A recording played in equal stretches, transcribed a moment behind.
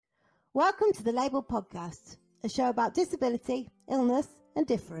Welcome to the Label Podcast, a show about disability, illness and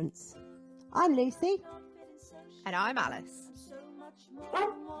difference. I'm Lucy. And I'm Alice.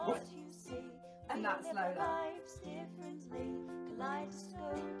 And that's Lola.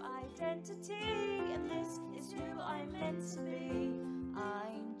 Kaleidoscope identity, and this is who I'm meant to be.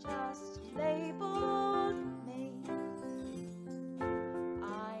 I'm just labelled me.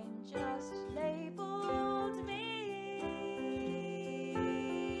 I'm just labelled me.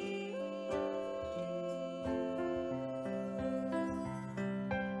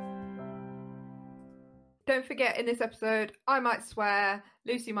 Don't forget, in this episode, I might swear,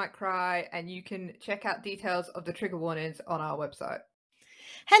 Lucy might cry, and you can check out details of the trigger warnings on our website.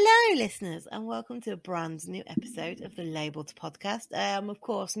 Hello, listeners, and welcome to a brand new episode of the Labelled Podcast. I am, of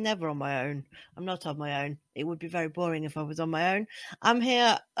course, never on my own. I'm not on my own. It would be very boring if I was on my own. I'm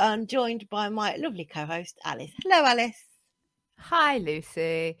here and joined by my lovely co-host, Alice. Hello, Alice. Hi,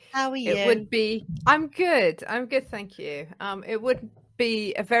 Lucy. How are you? It would be... I'm good, thank you. It would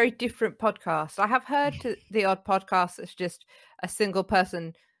be a very different podcast. I have heard the odd podcast that's just a single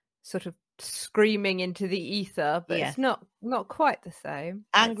person sort of screaming into the ether, but it's not quite the same.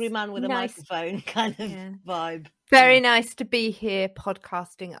 Angry man with a microphone kind of vibe. Very nice to be here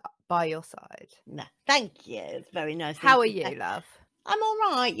podcasting by your side. No, thank you. It's very nice. How are you, love? I'm all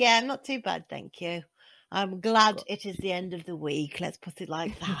right. Yeah, I'm not too bad, thank you. I'm glad it is the end of the week. Let's put it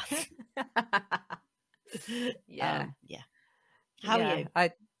like that. Yeah. How are you?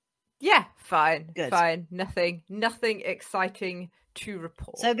 Fine. Good. Fine. Nothing exciting to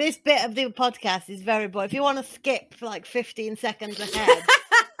report. So this bit of the podcast is very boring. If you want to skip like 15 seconds ahead,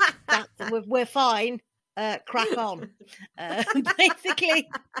 we're fine. Crack on.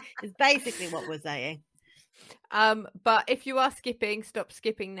 Basically what we're saying. But if you are skipping, stop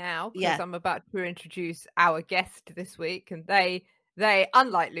skipping now, because I'm about to introduce our guest this week, and they,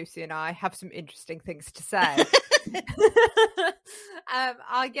 unlike Lucy and I, have some interesting things to say.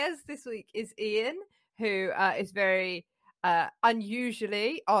 Our guest this week is Ian, who is very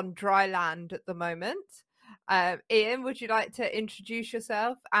unusually on dry land at the moment. Ian, would you like to introduce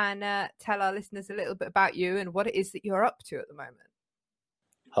yourself and tell our listeners a little bit about you and what it is that you're up to at the moment?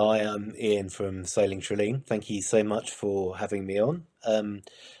 Hi, I'm Ian from Sailing Trelane. Thank you so much for having me on.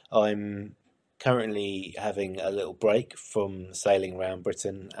 I'm currently having a little break from sailing around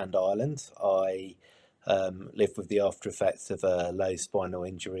Britain and Ireland. I live with the after effects of a low spinal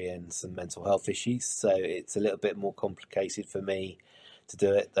injury and some mental health issues, so it's a little bit more complicated for me to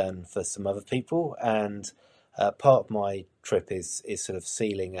do it than for some other people. And part of my trip is sort of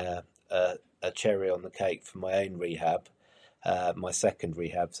sealing a cherry on the cake for my own rehab, my second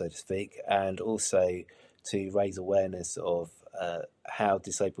rehab, so to speak, and also to raise awareness of how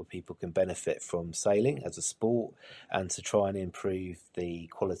disabled people can benefit from sailing as a sport, and to try and improve the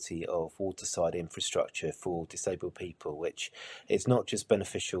quality of waterside infrastructure for disabled people, which is not just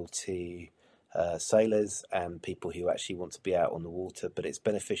beneficial to sailors and people who actually want to be out on the water, but it's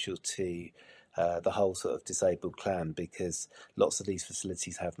beneficial to the whole sort of disabled clan, because lots of these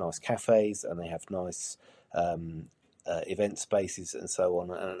facilities have nice cafes and they have nice event spaces and so on,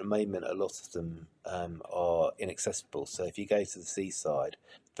 and at the moment a lot of them are inaccessible. So if you go to the seaside,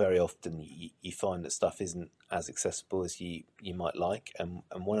 very often you find that stuff isn't as accessible as you might like, and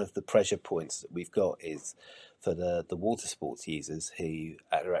one of the pressure points that we've got is for the water sports users who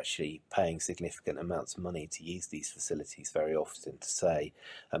are actually paying significant amounts of money to use these facilities very often, to say,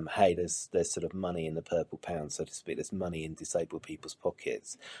 hey, there's sort of money in the purple pound, so to speak, there's money in disabled people's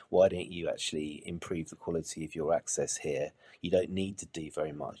pockets. Why don't you actually improve the quality of your access here? You don't need to do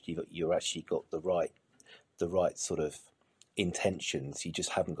very much. You've actually got the right sort of intentions. You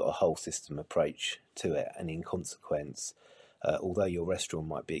just haven't got a whole system approach to it, and in consequence, although your restaurant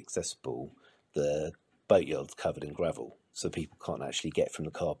might be accessible, the boatyard's covered in gravel, so people can't actually get from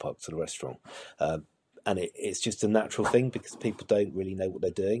the car park to the restaurant. And it's just a natural thing, because people don't really know what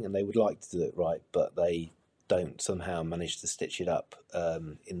they're doing, and they would like to do it right, but they don't somehow manage to stitch it up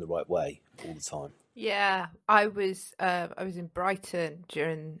in the right way all the time. Yeah, I was in Brighton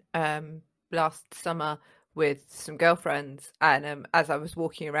during last summer with some girlfriends, and as I was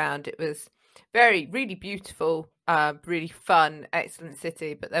walking around, it was really beautiful, really fun, excellent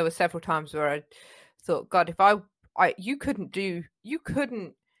city. But there were several times where I thought, God, if you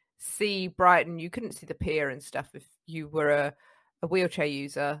couldn't see Brighton, you couldn't see the pier and stuff if you were a wheelchair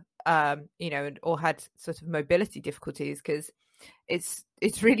user, or had sort of mobility difficulties, because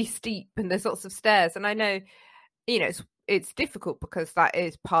it's really steep and there's lots of stairs. And I know, it's difficult because that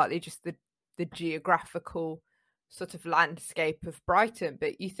is partly just the geographical sort of landscape of Brighton.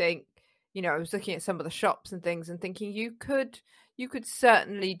 But you think, I was looking at some of the shops and things and thinking you could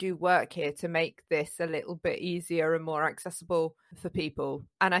certainly do work here to make this a little bit easier and more accessible for people.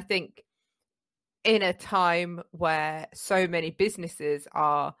 And I think in a time where so many businesses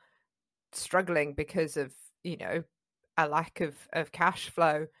are struggling because of, a lack of cash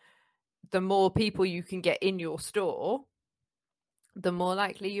flow, the more people you can get in your store, the more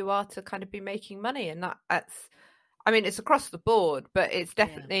likely you are to kind of be making money. And it's across the board, but it's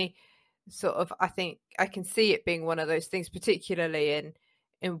definitely sort of, I think I can see it being one of those things, particularly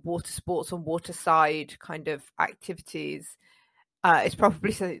in water sports and waterside kind of activities. It's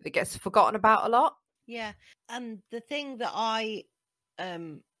probably something that gets forgotten about a lot. Yeah. And the thing that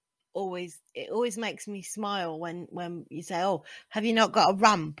it always makes me smile when you say, oh, have you not got a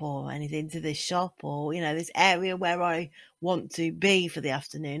ramp or anything to this shop, or this area where I want to be for the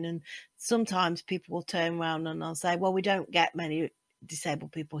afternoon? And sometimes people will turn around and I'll say, well, we don't get many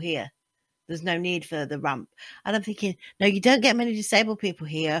disabled people here, there's no need for the ramp. And I'm thinking, no, you don't get many disabled people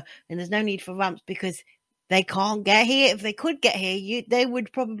here, and there's no need for ramps because they can't get here. If they could get here, they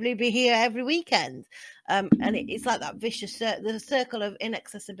would probably be here every weekend. And it's like that vicious the circle of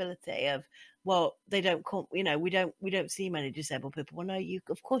inaccessibility of, well, they don't come, we don't see many disabled people. Well, no,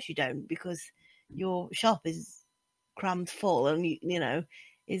 of course you don't, because your shop is crammed full and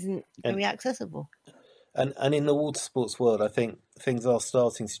isn't very accessible. And in the water sports world, I think things are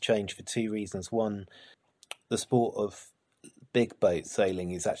starting to change for two reasons. One, the sport of big boat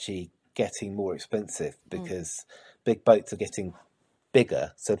sailing is actually getting more expensive because big boats are getting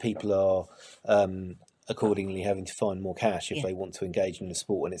bigger, so people are accordingly having to find more cash if they want to engage in the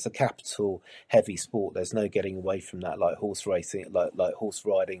sport. And it's a capital heavy sport. There's no getting away from that, like horse racing, like horse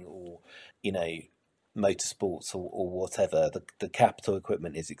riding, or motorsports or whatever. The capital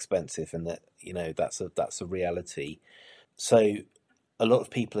equipment is expensive, and that's a reality. So a lot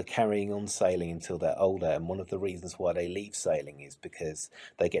of people are carrying on sailing until they're older, and one of the reasons why they leave sailing is because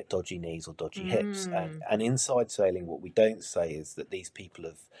they get dodgy knees or dodgy hips. And inside sailing, what we don't say is that these people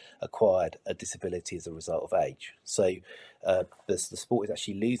have acquired a disability as a result of age. So the sport is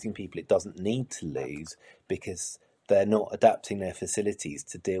actually losing people it doesn't need to lose, because they're not adapting their facilities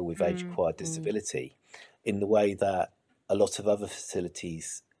to deal with age-acquired disability in the way that a lot of other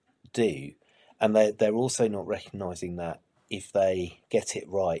facilities do. And they're also not recognising that if they get it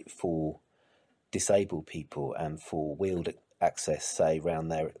right for disabled people and for wheeled access, say, around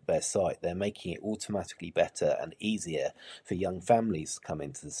their site, they're making it automatically better and easier for young families to come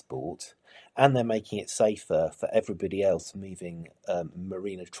into the sport. And they're making it safer for everybody else moving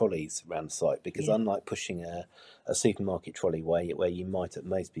marina trolleys around the site, because unlike pushing a supermarket trolley where you might at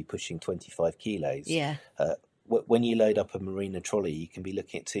most be pushing 25 kilos, when you load up a marina trolley, you can be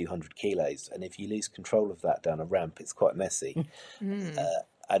looking at 200 kilos. And if you lose control of that down a ramp, it's quite messy.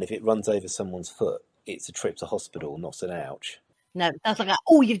 And if it runs over someone's foot, it's a trip to hospital, not an ouch. No, that's like,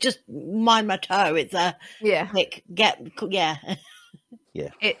 you've just mined my toe. It's a quick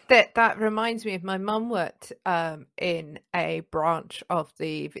That reminds me of my mum worked in a branch of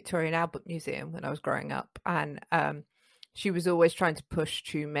the Victoria and Albert Museum when I was growing up, and she was always trying to push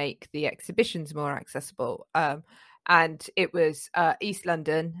to make the exhibitions more accessible. And it was East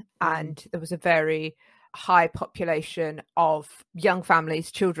London, and there was a very high population of young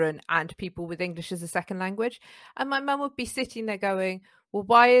families, children, and people with English as a second language. And my mum would be sitting there going, well,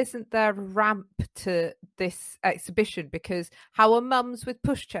 why isn't there a ramp to this exhibition? Because how are mums with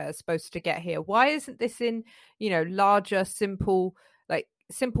pushchairs supposed to get here? Why isn't this in, larger, simple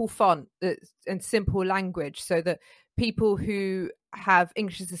font and simple language, so that people who have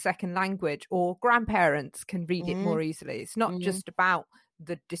English as a second language or grandparents can read it more easily? It's not just about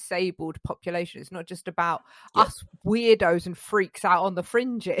the disabled population. It's not just about us weirdos and freaks out on the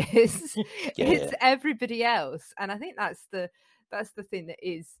fringes. It's everybody else. And I think that's the thing that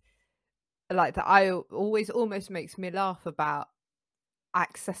is like that I always almost makes me laugh about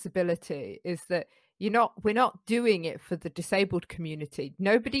accessibility, is that we're not doing it for the disabled community.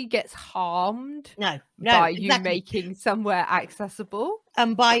 Nobody gets harmed by you making somewhere accessible.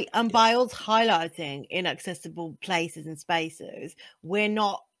 And by us highlighting inaccessible places and spaces, we're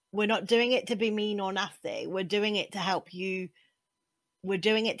not doing it to be mean or nasty. We're doing it to help you. We're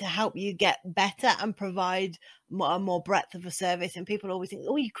doing it to help you get better and provide more breadth of a service. And people always think,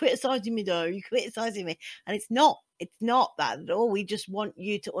 oh, you're criticising me, though. You're criticising me. And it's not that at all. We just want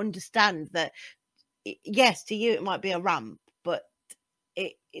you to understand that, yes, to you it might be a ramp, but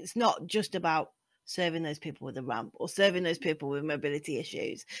it's not just about serving those people with a ramp or serving those people with mobility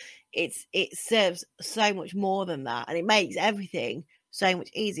issues. It serves so much more than that, and it makes everything so much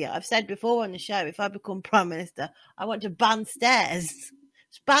easier. I've said before on the show, if I become Prime Minister, I want to ban stairs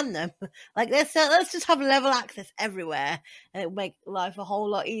Just ban them. Like let's just have level access everywhere, and it'll make life a whole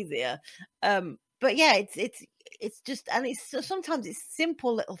lot easier. But yeah, it's just, and it's sometimes it's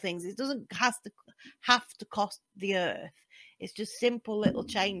simple little things. It doesn't have to cost the earth. It's just simple little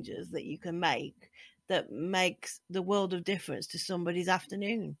changes that you can make that makes the world of difference to somebody's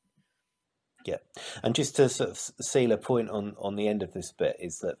afternoon. Yeah, and just to sort of seal a point on the end of this bit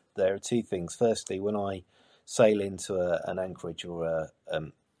is that there are two things. Firstly, when I sail into an anchorage or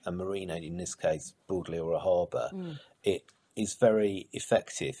a marina, in this case broadly, or a harbour, it is very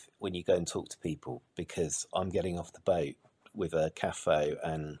effective when you go and talk to people, because I'm getting off the boat with a CAFO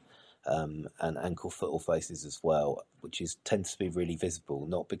and ankle foot or faces as well, which tends to be really visible,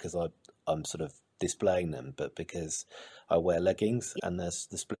 not because I'm sort of displaying them, but because I wear leggings and the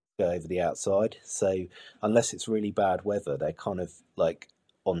split go over the outside. So unless it's really bad weather, they're kind of like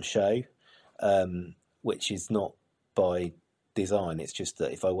on show, which is not by design. It's just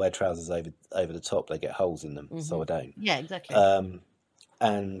that if I wear trousers over the top, they get holes in them, so I don't. Yeah, exactly.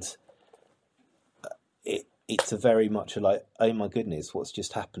 And it's a very much like, oh my goodness, what's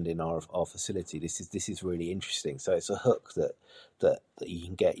just happened in our facility? This is really interesting. So it's a hook that you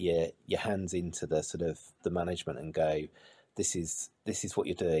can get your hands into the sort of the management and go, this is what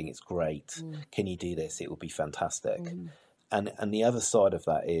you're doing. It's great. Can you do this? It will be fantastic. And the other side of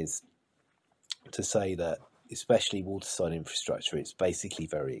that is to say that, especially waterside infrastructure, it's basically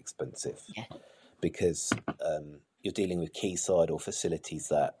very expensive, because you're dealing with quayside or facilities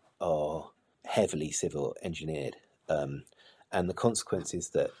that are heavily civil engineered, and the consequence is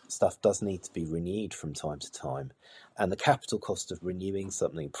that stuff does need to be renewed from time to time, and the capital cost of renewing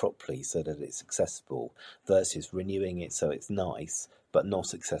something properly so that it's accessible versus renewing it so it's nice but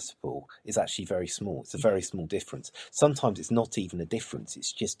not accessible is actually very small. It's a very small difference. Sometimes it's not even a difference,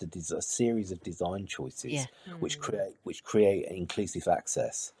 it's just a series of design choices which create inclusive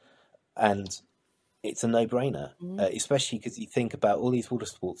access. And it's a no-brainer, especially because you think about all these water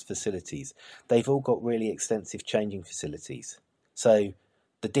sports facilities. They've all got really extensive changing facilities. So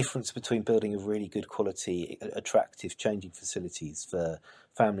the difference between building a really good quality, attractive changing facilities for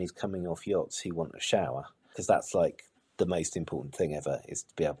families coming off yachts who want a shower, because that's like the most important thing ever, is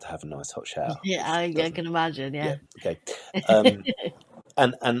to be able to have a nice hot shower. Yeah, I can imagine. Yeah. Okay.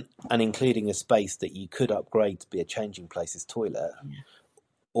 And including a space that you could upgrade to be a changing places toilet.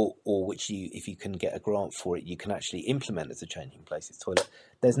 Or which if you can get a grant for it, you can actually implement as a changing places toilet.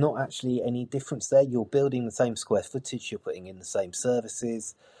 There's not actually any difference there. You're building the same square footage, you're putting in the same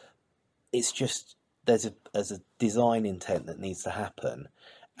services. It's just there's a design intent that needs to happen,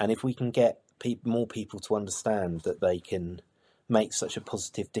 and if we can get more people to understand that they can make such a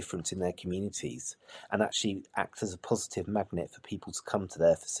positive difference in their communities and actually act as a positive magnet for people to come to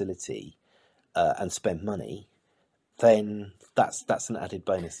their facility and spend money, then that's an added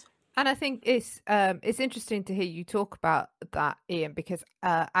bonus. And I think it's interesting to hear you talk about that, Ian, because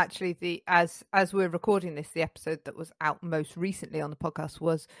actually as we're recording this, the episode that was out most recently on the podcast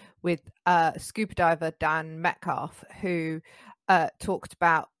was with scuba diver Dan Metcalf, who talked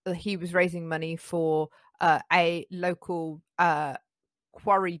about he was raising money for a local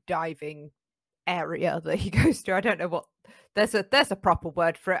quarry diving area that he goes to. I don't know what. There's a proper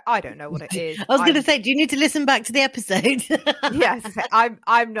word for it. I don't know what it is. I was going to say, do you need to listen back to the episode? Yes,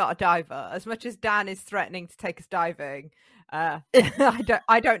 I'm not a diver. As much as Dan is threatening to take us diving, I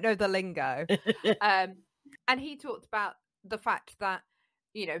don't know the lingo. And he talked about the fact that,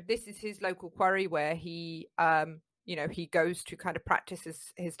 this is his local quarry where he he goes to kind of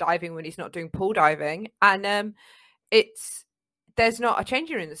practice his diving when he's not doing pool diving, and there's not a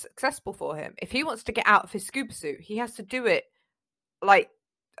changing room that's accessible for him. If he wants to get out of his scuba suit, he has to do it like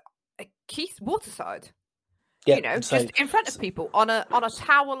Keith waterside, just in front of people on a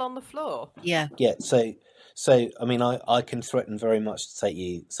towel on the floor. Yeah. So I mean, I can threaten very much to take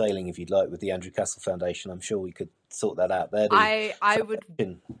you sailing if you'd like with the Andrew Castle Foundation. I'm sure we could sort that out there. I would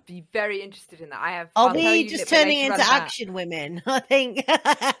be very interested in that. I'll be just turning into action women, I think.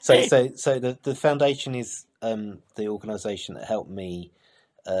 So the foundation is the organisation that helped me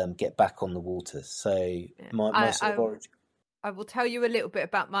get back on the water. So my sort of origin. I will tell you a little bit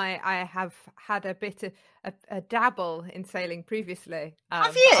about I have had a bit of a dabble in sailing previously.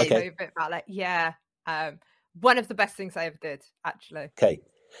 Have you? I'll tell you a bit about it. Yeah. One of the best things I ever did, actually. Okay.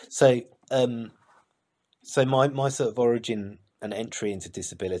 So my sort of origin and entry into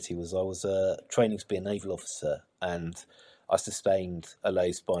disability was I was training to be a naval officer, and I sustained a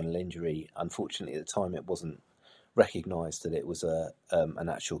low spinal injury. Unfortunately, at the time, it wasn't recognised that it was an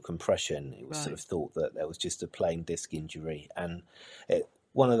actual compression. It was sort of thought that there was just a plain disc injury, and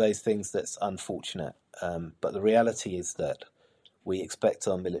one of those things that's unfortunate. But the reality is that we expect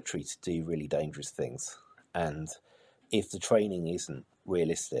our military to do really dangerous things. And if the training isn't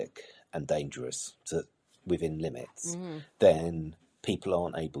realistic and dangerous within limits, then people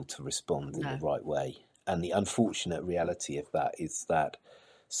aren't able to respond in the right way. And the unfortunate reality of that is that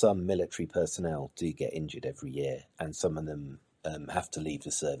some military personnel do get injured every year, and some of them have to leave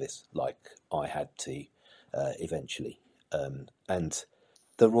the service, like I had to eventually. And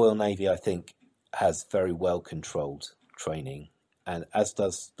the Royal Navy, I think, has very well controlled training, and as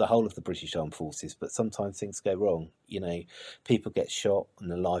does the whole of the British Armed Forces. But sometimes things go wrong. People get shot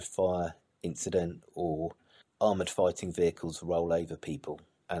in a live fire incident, or armoured fighting vehicles roll over people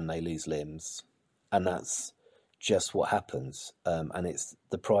and they lose limbs, and that's just what happens. And it's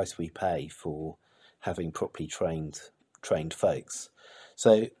the price we pay for having properly trained folks.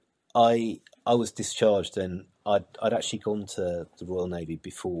 So I was discharged, and I'd actually gone to the Royal Navy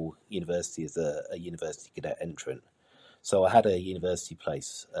before university as a university cadet entrant. So I had a university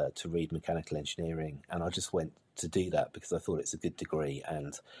place to read mechanical engineering, and I just went to do that because I thought it's a good degree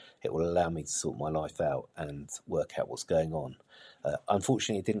and it will allow me to sort my life out and work out what's going on.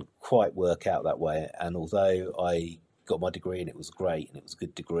 Unfortunately, it didn't quite work out that way, and although I got my degree and it was great and it was a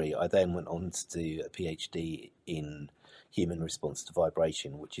good degree, I then went on to do a PhD in human response to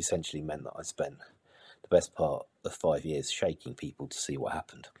vibration, which essentially meant that I spent the best part of 5 years shaking people to see what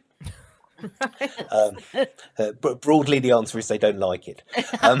happened. Broadly, the answer is they don't like it.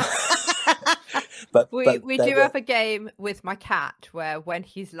 But we do have a game with my cat where when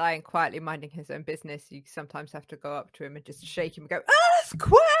he's lying quietly minding his own business, you sometimes have to go up to him and just shake him and go,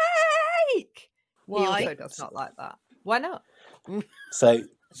 "Earthquake!" Why? He also does not like that. Why not? So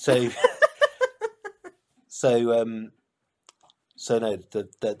no,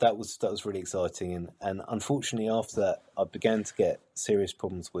 that was really exciting, and unfortunately after that I began to get serious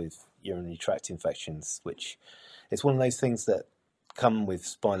problems with urinary tract infections, which is one of those things that come with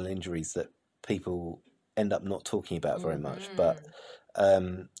spinal injuries that people end up not talking about very much. But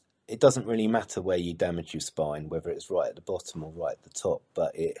it doesn't really matter where you damage your spine, whether it's right at the bottom or right at the top,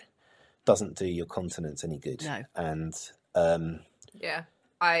 but it doesn't do your continence any good. No. And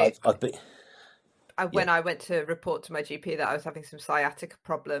when I went to report to my GP that I was having some sciatica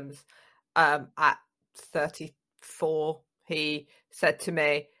problems at 34, he said to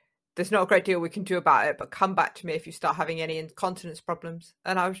me, "There's not a great deal we can do about it, but come back to me if you start having any incontinence problems."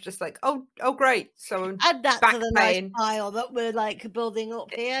 And I was just like, oh great. So add that back to the pain. nice pile that we're like building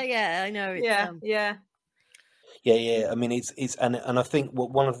up here. Yeah, I know. It's, yeah. I mean, it's and I think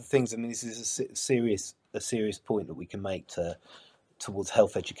one of the things, I mean, this is a serious point that we can make towards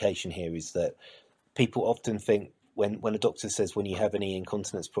health education here, is that people often think when a doctor says when you have any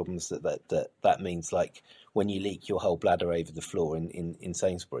incontinence problems that means like when you leak your whole bladder over the floor in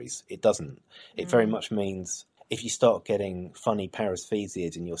Sainsbury's. It doesn't. It very much means if you start getting funny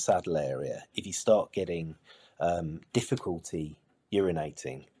paresthesias in your saddle area, if you start getting difficulty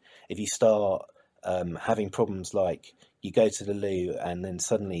urinating, if you start having problems like you go to the loo and then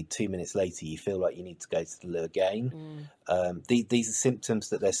suddenly 2 minutes later you feel like you need to go to the loo again. These are symptoms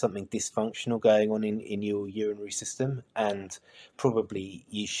that there's something dysfunctional going on in your urinary system, and probably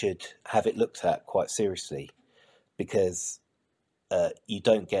you should have it looked at quite seriously, because you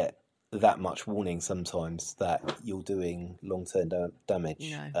don't get that much warning sometimes that you're doing long-term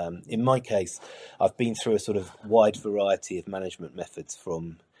damage. No. In my case, I've been through a sort of wide variety of management methods,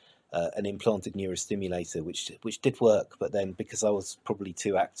 from an implanted neurostimulator, which did work, but then because I was probably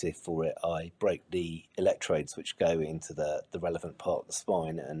too active for it, I broke the electrodes which go into the relevant part of the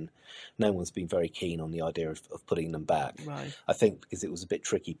spine, and no one's been very keen on the idea of putting them back. Right. I think because it was a bit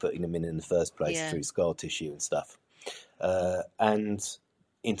tricky putting them in the first place through scar tissue and stuff. And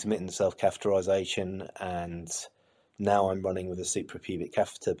intermittent self-catheterization, and now I'm running with a suprapubic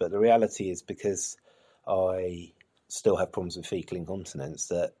catheter. But the reality is, because I still have problems with fecal incontinence,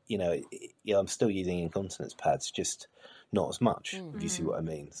 that I'm still using incontinence pads, just not as much, if you see what I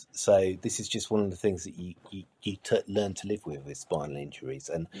mean. So this is just one of the things that you learn to live with spinal injuries,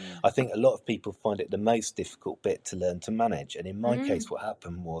 and I think a lot of people find it the most difficult bit to learn to manage. And in my case, what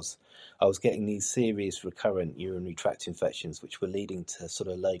happened was I was getting these serious recurrent urinary tract infections which were leading to sort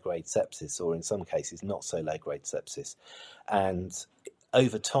of low-grade sepsis, or in some cases not so low-grade sepsis, and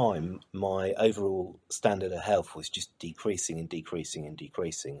over time, my overall standard of health was just decreasing and decreasing and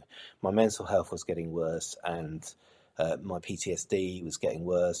decreasing. My mental health was getting worse, and my PTSD was getting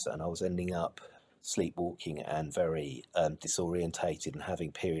worse, and I was ending up sleepwalking and very disorientated, and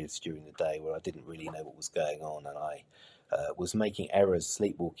having periods during the day where I didn't really know what was going on, and I was making errors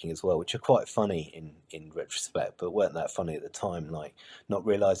sleepwalking as well, which are quite funny in retrospect, but weren't that funny at the time. Like not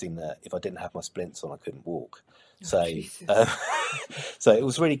realizing that if I didn't have my splints on, I couldn't walk. So, Jesus. so it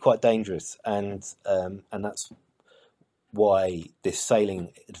was really quite dangerous, and that's why this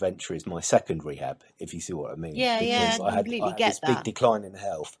sailing adventure is my second rehab, if you see what I mean. Yeah, because I I had completely get this big that. decline in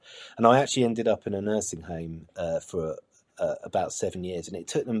health, and I actually ended up in a nursing home for about 7 years, and it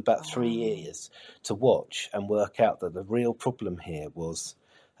took them about 3 years to watch and work out that the real problem here was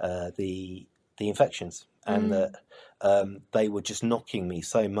the infections, and that they were just knocking me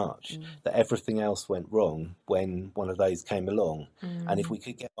so much that everything else went wrong when one of those came along. And if we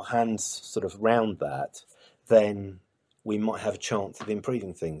could get our hands sort of round that, then we might have a chance of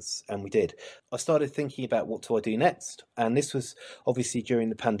improving things. And we did. I started thinking about what do I do next? And this was obviously during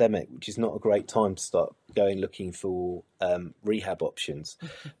the pandemic, which is not a great time to start going looking for rehab options.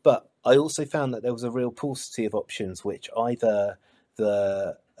 But I also found that there was a real paucity of options, which either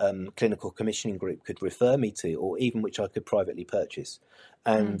the clinical commissioning group could refer me to, or even which I could privately purchase.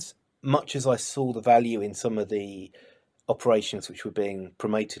 And much as I saw the value in some of the operations which were being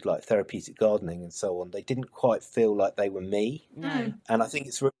promoted, like therapeutic gardening and so on, they didn't quite feel like they were me. No. And I think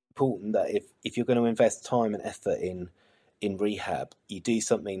it's really important that if you're going to invest time and effort in rehab, you do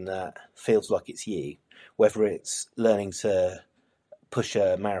something that feels like it's you, whether it's learning to push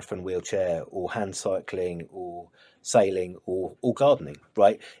a marathon wheelchair or hand cycling or sailing or gardening,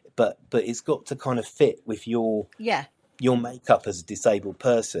 right? But it's got to kind of fit with your makeup as a disabled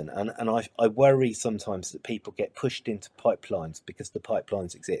person. And I worry sometimes that people get pushed into pipelines because the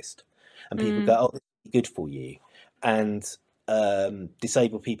pipelines exist, and people go, oh, this is good for you, and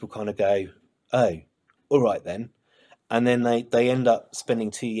disabled people kind of go, oh, all right then, and then they end up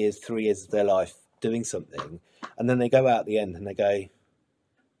spending 2 years, 3 years of their life doing something, and then they go out at the end and they go,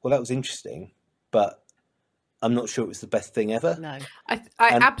 well, that was interesting, but I'm not sure it was the best thing ever. No. I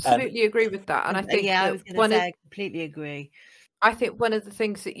absolutely agree with that. And I think I was going to say, I completely agree. I think one of the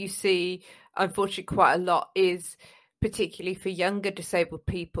things that you see, unfortunately, quite a lot is, particularly for younger disabled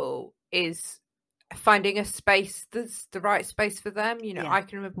people, is finding a space that's the right space for them. You know, I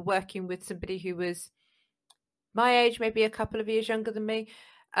can remember working with somebody who was my age, maybe a couple of years younger than me,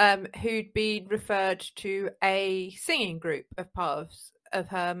 who'd been referred to a singing group of part of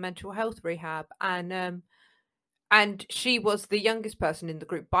her mental health rehab, and she was the youngest person in the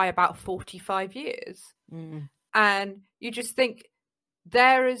group by about 45 years. And you just think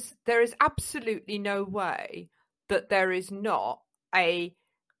there is absolutely no way that there is not a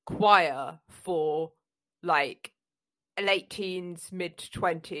choir for like late teens, mid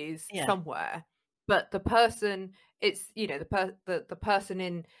 20s somewhere, but the person, it's, you know, the person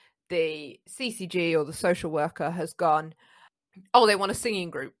in the CCG or the social worker has gone, oh, they want a singing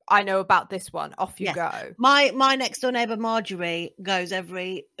group. I know about this one. Off you go. My next door neighbour Marjorie goes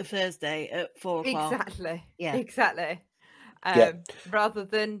every Thursday at 4 o'clock. Exactly. Yeah. Exactly. Rather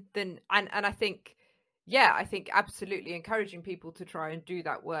than and I think, I think absolutely encouraging people to try and do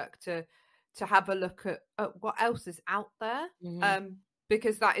that work, to have a look at what else is out there,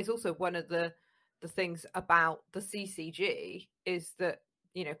 because that is also one of the things about the CCG is that,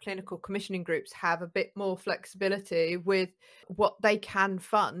 you know, clinical commissioning groups have a bit more flexibility with what they can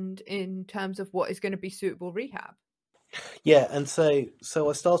fund in terms of what is going to be suitable rehab. Yeah, and so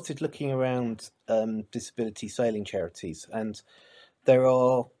I started looking around disability sailing charities, and there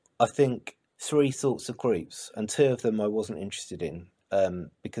are, I think, 3 sorts of groups, and 2 of them I wasn't interested in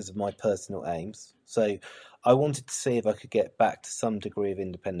because of my personal aims. So I wanted to see if I could get back to some degree of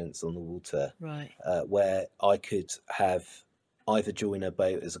independence on the water, right? Where I could have either join a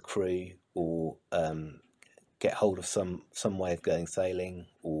boat as a crew or get hold of some way of going sailing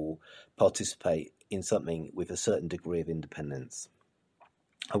or participate in something with a certain degree of independence.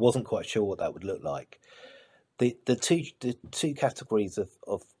 I wasn't quite sure what that would look like. The two categories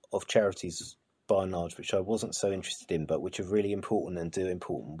of charities, by and large, which I wasn't so interested in, but which are really important and do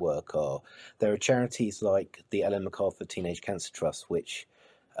important work, there are charities like the Ellen MacArthur Teenage Cancer Trust, which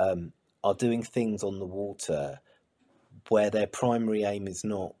are doing things on the water where their primary aim is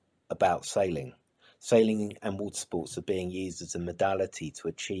not about sailing. Sailing and water sports are being used as a modality to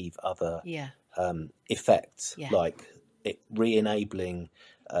achieve other effects, like re-enabling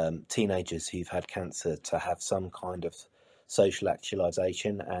teenagers who've had cancer to have some kind of social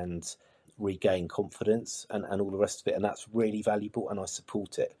actualization and regain confidence and all the rest of it. And that's really valuable, and I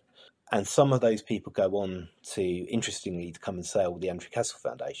support it. And some of those people go on to, interestingly, to come and sail with the Andrew Castle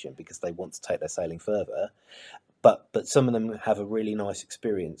Foundation because they want to take their sailing further. But some of them have a really nice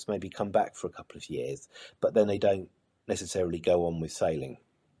experience, maybe come back for a couple of years, but then they don't necessarily go on with sailing.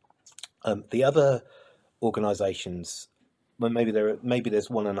 The other organisations maybe there's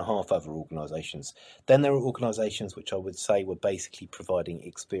one and a half other organisations. Then there are organisations which I would say were basically providing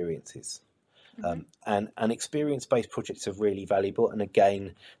experiences. And experience-based projects are really valuable. And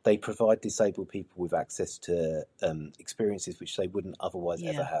again, they provide disabled people with access to experiences which they wouldn't otherwise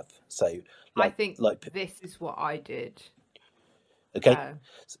ever have. So, I think this is what I did. Okay.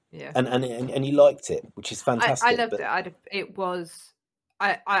 Yeah. And you liked it, which is fantastic. I loved it. It was.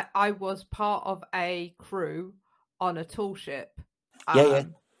 I was part of a crew on a tall ship. Yeah.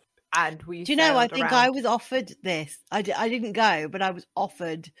 And we. Do you know? I think I was offered this. I didn't go, but I was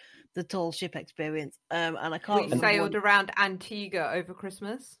offered the tall ship experience. And I can't. We sailed around Antigua over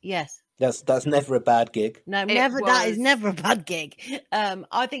Christmas. Yes. That's never a bad gig. No, never. That is never a bad gig.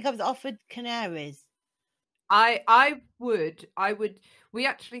 I think I was offered Canaries. I would. We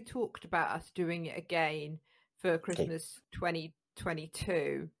actually talked about us doing it again for Christmas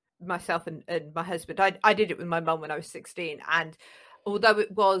 2022. Myself and my husband. I did it with my mum when I was 16, and although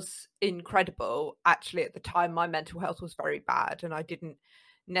it was incredible, actually at the time my mental health was very bad, and I didn't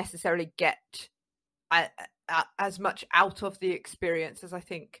necessarily get as much out of the experience as I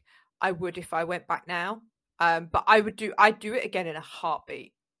think I would if I went back now. But I'd do it again in a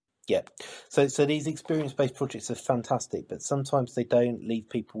heartbeat. Yeah. So these experience-based projects are fantastic, but sometimes they don't leave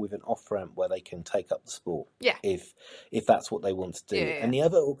people with an off-ramp where they can take up the sport. Yeah. If that's what they want to do. Yeah. And the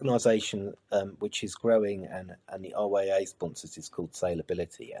other organisation which is growing and the RYA sponsors is called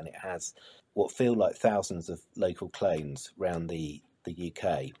Sailability, and it has what feel like thousands of local clones around the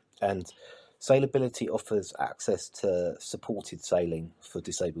UK. And Sailability offers access to supported sailing for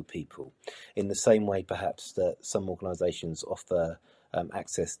disabled people in the same way perhaps that some organisations offer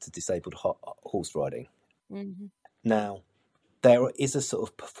access to disabled horse riding. Mm-hmm. Now, there is a sort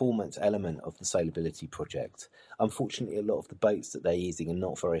of performance element of the Sailability project. Unfortunately, a lot of the boats that they're using are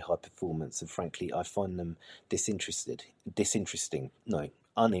not very high performance, and frankly, I find them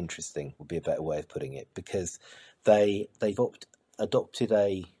uninteresting would be a better way of putting it, because they've adopted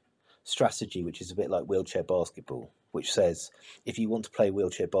a strategy which is a bit like wheelchair basketball, which says if you want to play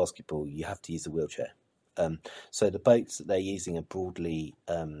wheelchair basketball, you have to use a wheelchair. So the boats that they're using are broadly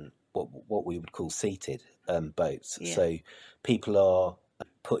what we would call seated boats. Yeah. So people are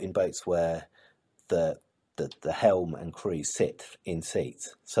put in boats where the helm and crew sit in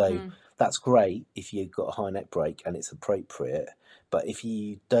seats. So that's great if you've got a high neck brake and it's appropriate. But if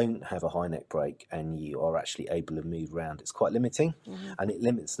you don't have a high neck brake and you are actually able to move around, it's quite limiting, and it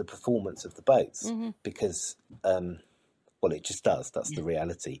limits the performance of the boats because. Well, it just does. That's the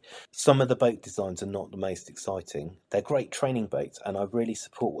reality. Some of the boat designs are not the most exciting. They're great training boats, and I really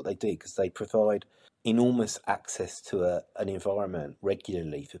support what they do because they provide enormous access to an environment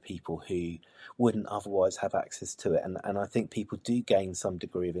regularly for people who wouldn't otherwise have access to it. And I think people do gain some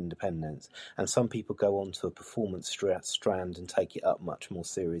degree of independence, and some people go on to a performance strand and take it up much more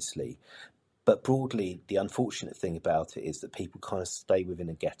seriously. But broadly, the unfortunate thing about it is that people kind of stay within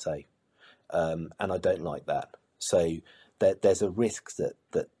a ghetto, and I don't like that. So there's a risk that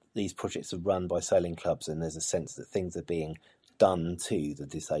these projects are run by sailing clubs, and there's a sense that things are being done to the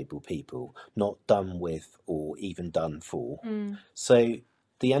disabled people, not done with or even done for. So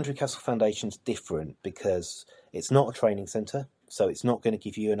the Andrew Castle Foundation's different because it's not a training centre, so it's not going to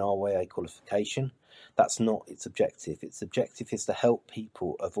give you an RYA qualification. That's not its objective. Its objective is to help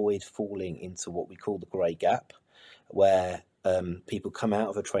people avoid falling into what we call the grey gap, where people come out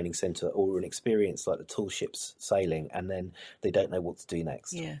of a training centre or an experience like the tall ships sailing, and then they don't know what to do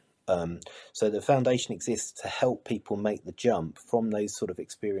next. Yeah. So the foundation exists to help people make the jump from those sort of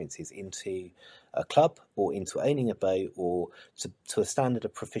experiences into a club or into owning a boat, or to a standard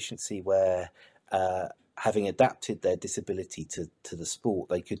of proficiency where, having adapted their disability to the sport,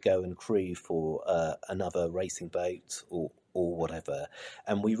 they could go and crew for another racing boat or whatever.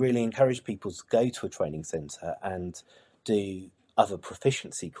 And we really encourage people to go to a training centre and do other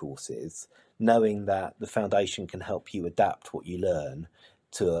proficiency courses, knowing that the foundation can help you adapt what you learn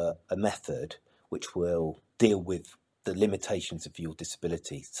to a method which will deal with the limitations of your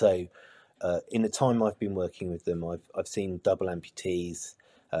disability. So in the time I've been working with them, I've seen double amputees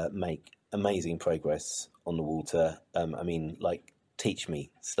make amazing progress on the water. I mean, like, teach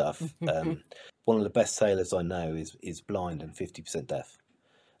me stuff. One of the best sailors I know is blind and 50% deaf.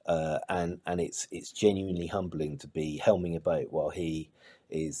 And it's genuinely humbling to be helming a boat while he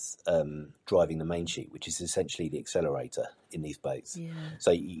is driving the main sheet, which is essentially the accelerator in these boats. Yeah.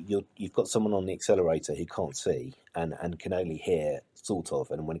 So you've got someone on the accelerator who can't see and can only hear, sort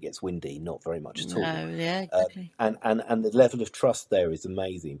of, and when it gets windy, not very much at all. No, yeah, exactly. And the level of trust there is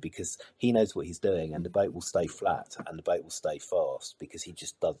amazing because he knows what he's doing, and the boat will stay flat and the boat will stay fast because he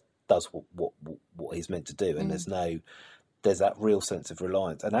just does what he's meant to do, and there's no there's that real sense of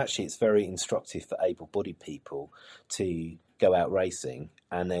reliance. And actually, it's very instructive for able-bodied people to go out racing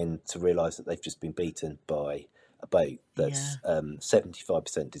and then to realise that they've just been beaten by a boat that's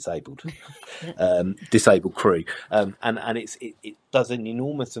 75% disabled, disabled crew, and it does an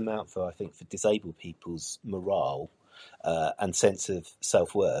enormous amount for, I think, for disabled people's morale and sense of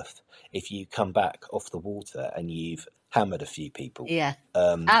self-worth if you come back off the water and you've hammered a few people,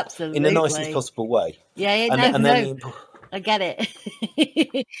 absolutely, in the nicest possible way. I get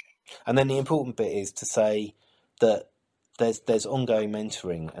it. And then the important bit is to say that there's ongoing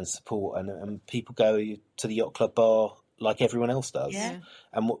mentoring and support, and people go to the yacht club bar like everyone else does,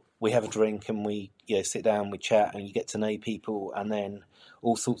 and we have a drink and we sit down, we chat, and you get to know people, and then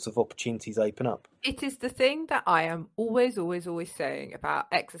all sorts of opportunities open up. It is the thing that I am always saying about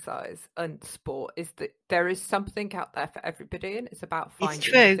exercise and sport, is that there is something out there for everybody, and it's about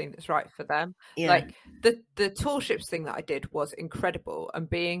finding the thing that's right for them. Like the tall ships thing that I did was incredible, and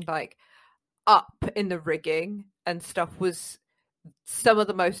being like up in the rigging and stuff was some of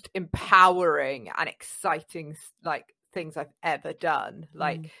the most empowering and exciting like things I've ever done.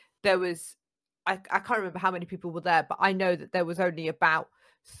 Like there was, I can't remember how many people were there, but I know that there was only about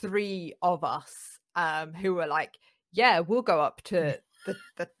 3 of us who were like, yeah, we'll go up to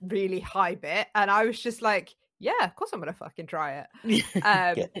the really high bit. And I was just like, yeah, of course I'm gonna fucking try it,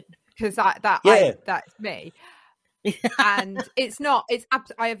 because that's me. And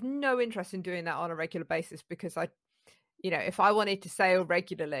I have no interest in doing that on a regular basis, because if I wanted to sail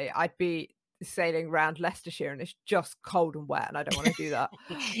regularly, I'd be sailing around Leicestershire and it's just cold and wet, and I don't want to do that.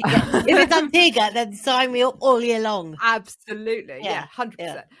 If it's Antigua, then sign me up all year long. Absolutely,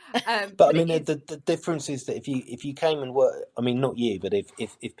 100%. But I mean, the difference is that if you came and work, I mean, not you, but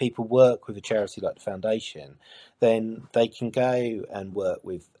if people work with a charity like the Foundation, then they can go and work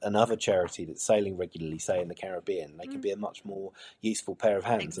with another charity that's sailing regularly, say in the Caribbean. They can be a much more useful pair of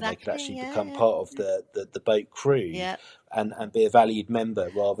hands, and they could actually become part of the boat crew and be a valued member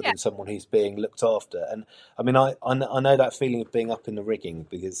rather than someone who's being looked after. And I mean, I know that feeling of being up in the rigging,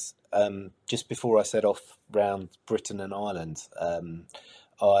 because just before I set off round Britain and Ireland,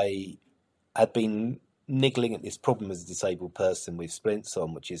 I had been niggling at this problem as a disabled person with splints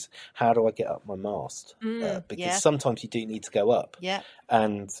on, which is, how do I get up my mast? Because sometimes you do need to go up.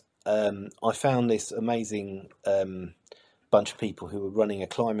 And I found this amazing bunch of people who were running a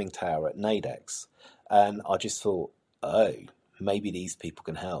climbing tower at Nadex, and I just thought, oh, maybe these people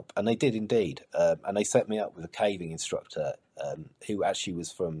can help. And they did indeed. And they set me up with a caving instructor who actually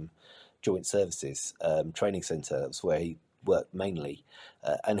was from Joint Services Training Centre. That's where he worked mainly.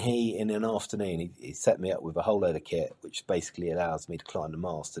 And he, in an afternoon, he set me up with a whole load of kit, which basically allows me to climb the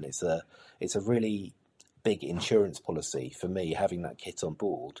mast. And it's a really big insurance policy for me, having that kit on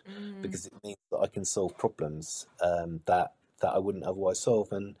board, because it means that I can solve problems that I wouldn't otherwise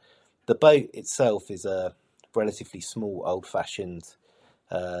solve. And the boat itself is a relatively small, old-fashioned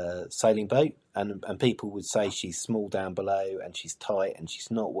sailing boat, and people would say she's small down below and she's tight and she's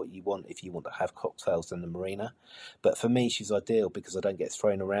not what you want if you want to have cocktails in the marina. But for me, she's ideal because I don't get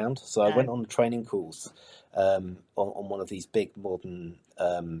thrown around. So I went on a training course on one of these big modern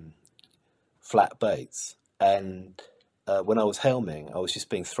flat boats, and when I was helming, I was just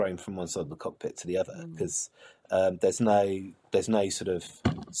being thrown from one side of the cockpit to the other, because there's no sort of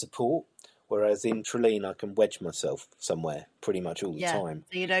support. Whereas in Trelane, I can wedge myself somewhere pretty much all the time.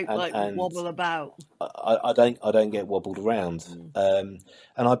 So you don't wobble about. I don't get wobbled around. And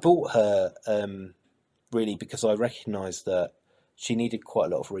I bought her really because I recognised that she needed quite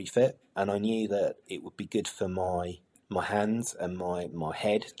a lot of refit, and I knew that it would be good for my hands and my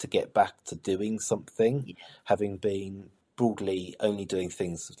head to get back to doing something, having been broadly only doing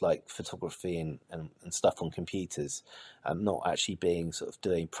things like photography and stuff on computers, and not actually being sort of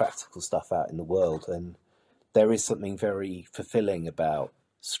doing practical stuff out in the world. And there is something very fulfilling about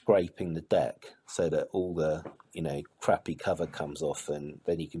scraping the deck so that all the crappy cover comes off, and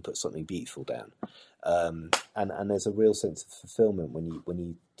then you can put something beautiful down. And there's a real sense of fulfillment when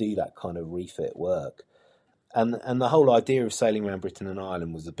you do that kind of refit work. And the whole idea of sailing around Britain and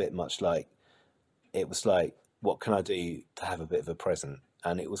Ireland was a bit much like, it was like, what can I do to have a bit of a present?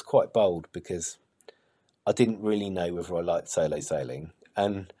 And it was quite bold because I didn't really know whether I liked solo sailing,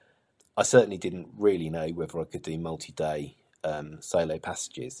 and I certainly didn't really know whether I could do multi-day solo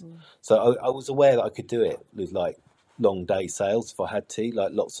passages. So I was aware that I could do it with like long day sails if I had to,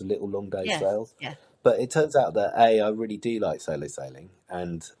 like lots of little long day sails. But it turns out that I really do like solo sailing,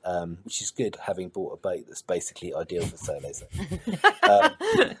 and which is good, having bought a boat that's basically ideal for solo sailing.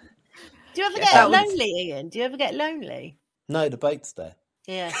 Do you ever get lonely, Ian? Do you ever get lonely? No, the boat's there.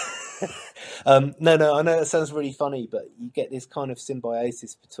 Yeah. No, I know that sounds really funny, but you get this kind of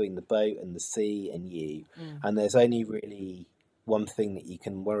symbiosis between the boat and the sea and you, and there's only really one thing that you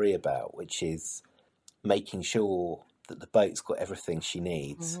can worry about, which is making sure that the boat's got everything she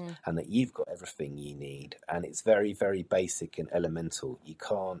needs and that you've got everything you need. And it's very, very basic and elemental. You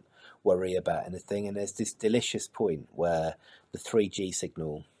can't worry about anything. And there's this delicious point where the 3G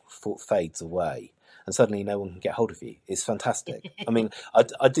signal fades away and suddenly no one can get hold of you. It's fantastic. I mean,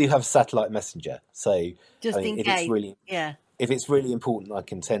 I do have a satellite messenger. So Just I mean, in case. Yeah. if it's really important, I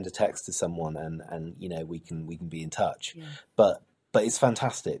can send a text to someone and you know, we can be in touch. Yeah. But it's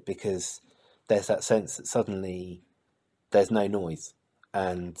fantastic because there's that sense that suddenly there's no noise.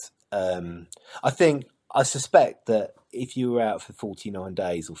 And I suspect that if you were out for 49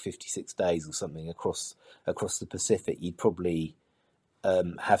 days or 56 days or something across the Pacific, you'd probably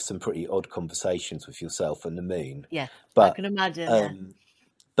have some pretty odd conversations with yourself and the moon. Yeah, but I can imagine.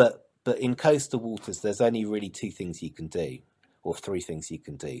 But in coastal waters, there's only really two things you can do, or three things you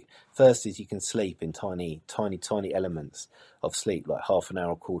can do. First is you can sleep in tiny elements of sleep, like half an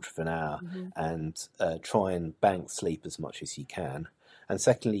hour, a quarter of an hour, and try and bank sleep as much as you can. And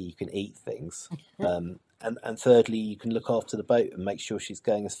secondly, you can eat things. And thirdly, you can look after the boat and make sure she's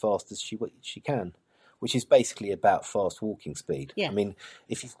going as fast as she can, which is basically about fast walking speed. Yeah. I mean,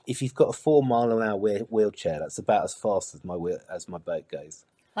 if you've got a 4 mile an hour wheelchair, that's about as fast as my boat goes.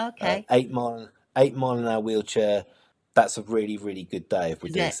 Okay. 8 mile an hour wheelchair, that's a really, really good day if we're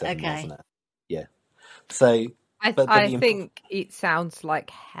doing 7 miles an hour. Yeah. So I think it sounds like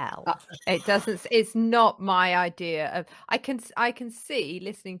hell. It doesn't. It's not my idea of. I can see,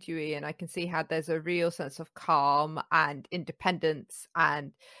 listening to you, Ian, I can see how there's a real sense of calm and independence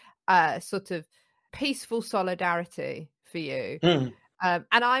and sort of peaceful solidarity for you. And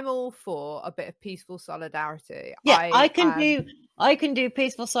I'm all for a bit of peaceful solidarity. Yeah, I can do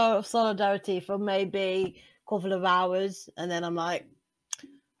peaceful solidarity for maybe a couple of hours, and then I'm like,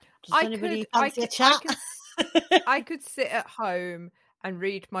 does anybody fancy a chat? I could sit at home and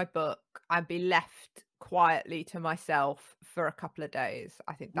read my book and be left quietly to myself for a couple of days.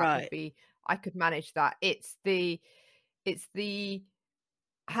 I think that would be. I could manage that. It's the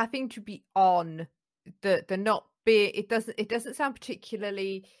having to be on the not be. It doesn't sound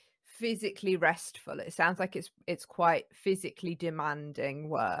particularly physically restful. It sounds like it's quite physically demanding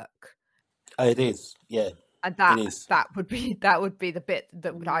work. It is, yeah. And that would be the bit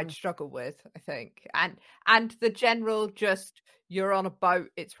that I'd struggle with, I think. And the general, just you're on a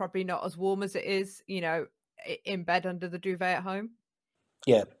boat, it's probably not as warm as it is, you know, in bed under the duvet at home.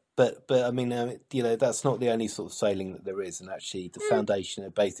 Yeah, but I mean, you know, that's not the only sort of sailing that there is. And actually, the foundation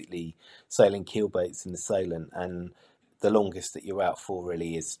of basically sailing keelboats in the Salent, and the longest that you're out for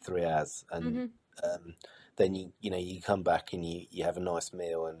really is 3 hours. And then you come back and you have a nice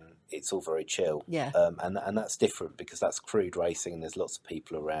meal and it's all very chill. Yeah. And that's different because that's crude racing and there's lots of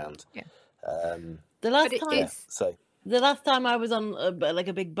people around. Yeah. The last time I was on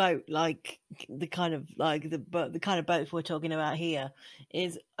a big boat, like the kind of boats we're talking about here,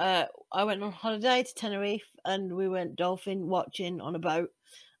 is I went on holiday to Tenerife and we went dolphin watching on a boat,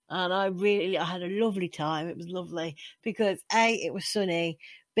 and I had a lovely time. It was lovely because A, it was sunny.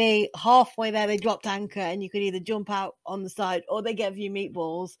 B, halfway there they dropped anchor and you could either jump out on the side or they gave you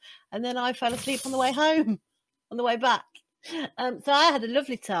meatballs, and then I fell asleep on the way home, on the way back. So I had a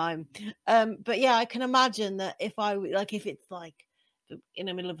lovely time. But yeah, I can imagine that if it's like in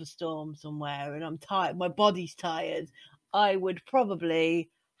the middle of a storm somewhere and I'm tired, my body's tired, I would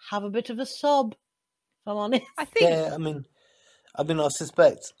probably have a bit of a sob, if I'm honest. I think. Yeah, I mean, I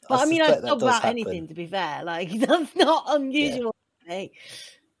suspect. But I mean, I that sob does about happen. anything, to be fair. Like, that's not unusual for me.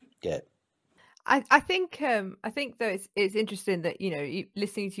 Yeah. I think though it's interesting that, you know,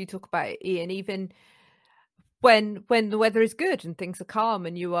 listening to you talk about it, Ian, even when the weather is good and things are calm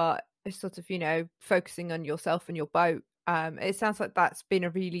and you are sort of, you know, focusing on yourself and your boat, it sounds like that's been a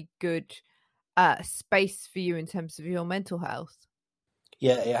really good space for you in terms of your mental health.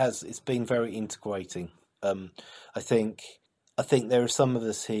 Yeah, it has. It's been very integrating. I think there are some of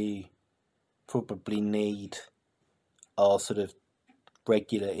us who probably need our sort of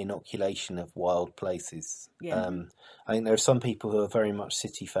regular inoculation of wild places. Yeah. I think there are some people who are very much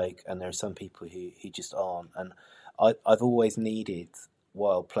city folk and there are some people who just aren't. And I've always needed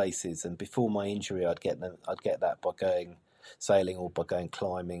wild places, and before my injury I'd get that by going sailing or by going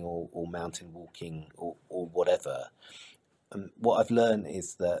climbing or mountain walking or whatever. And what I've learned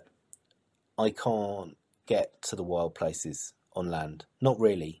is that I can't get to the wild places on land. Not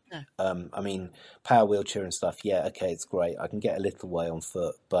really. No. I mean, power wheelchair and stuff, yeah, okay, it's great. I can get a little way on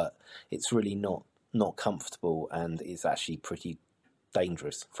foot, but it's really not comfortable, and it's actually pretty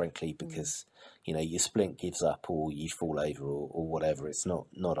dangerous, frankly, because your splint gives up or you fall over or whatever. It's not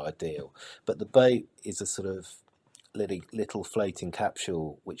ideal. But the boat is a sort of little floating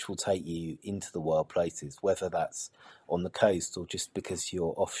capsule which will take you into the wild places, whether that's on the coast or just because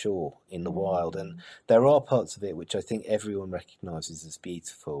you're offshore in the wild. And there are parts of it which I think everyone recognises as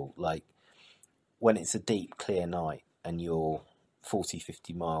beautiful, like when it's a deep, clear night and you're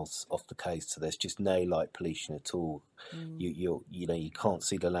 40-50 miles off the coast, so there's just no light pollution at all. You can't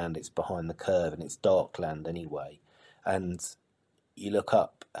see the land, it's behind the curve and it's dark land anyway, and you look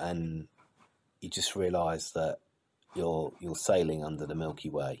up and you just realise that you're sailing under the Milky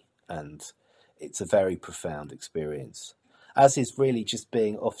Way, and it's a very profound experience, as is really just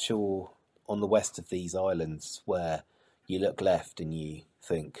being offshore on the west of these islands, where you look left and you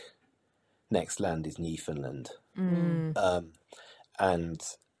think next land is Newfoundland. And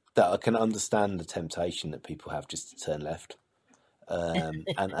that I can understand the temptation that people have just to turn left and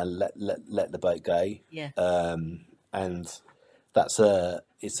let the boat go. And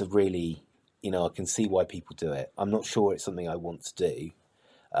it's a really, I can see why people do it. I'm not sure it's something I want to do.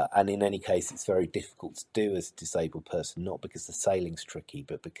 And in any case, it's very difficult to do as a disabled person, not because the sailing's tricky,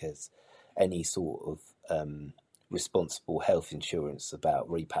 but because any sort of responsible health insurance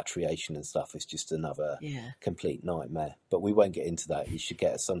about repatriation and stuff is just another complete nightmare. But we won't get into that. You should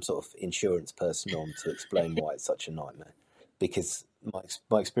get some sort of insurance person on to explain why it's such a nightmare. Because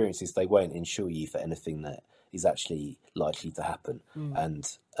my experience is they won't insure you for anything that is actually likely to happen. And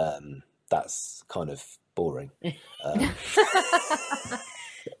that's kind of boring.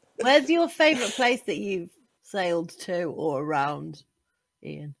 Where's your favourite place that you've sailed to or around,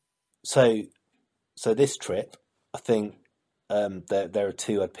 Ian? So this trip, I think there are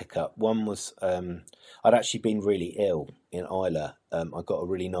two I'd pick up. One was I'd actually been really ill in Islay. I got a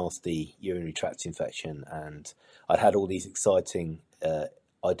really nasty urinary tract infection, and I'd had all these exciting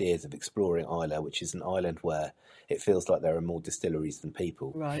ideas of exploring Islay, which is an island where it feels like there are more distilleries than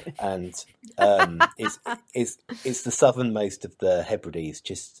people. Right. And it's the southernmost of the Hebrides,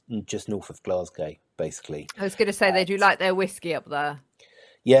 just north of Glasgow, basically. I was going to say they do like their whiskey up there.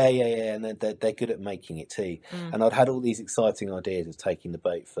 Yeah, and they're good at making it too. And I'd had all these exciting ideas of taking the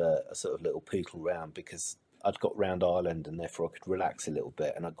boat for a sort of little poodle round, because I'd got round Ireland and therefore I could relax a little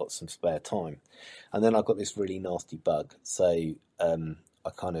bit and I'd got some spare time. And then I got this really nasty bug, so I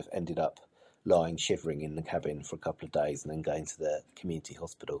kind of ended up lying shivering in the cabin for a couple of days and then going to the community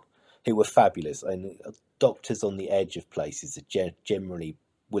hospital, who were fabulous. And doctors on the edge of places are generally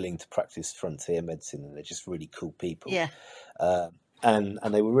willing to practice frontier medicine, and they're just really cool people. Yeah. And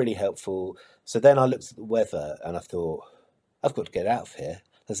they were really helpful. So then I looked at the weather and I thought, I've got to get out of here.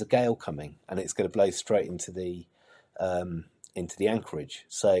 There's a gale coming and it's going to blow straight into the anchorage.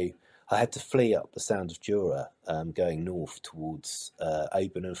 So I had to flee up the Sound of Jura, going north towards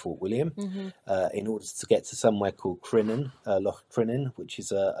Oban and Fort William, in order to get to somewhere called Crinan, Loch Crinan, which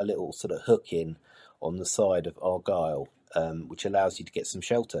is a little sort of hook in on the side of Argyll, which allows you to get some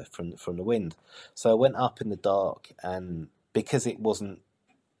shelter from the wind. So I went up in the dark, and because it wasn't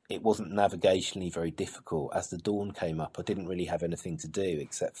navigationally very difficult, as the dawn came up, I didn't really have anything to do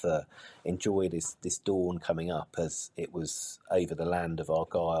except for enjoy this dawn coming up as it was over the land of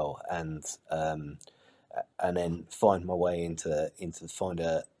Argyll, and then find my way into find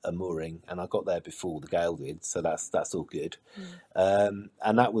a mooring. And I got there before the gale did, so that's all good. And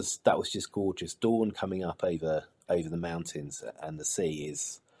that was just gorgeous. Dawn coming up over the mountains, and the sea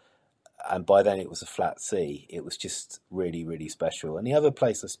is. And by then it was a flat sea. It was just really, really special. And the other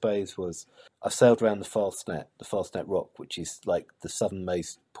place, I suppose, was I sailed around the Fastnet Rock, which is like the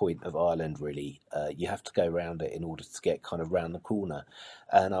southernmost point of Ireland, really. You have to go around it in order to get kind of round the corner.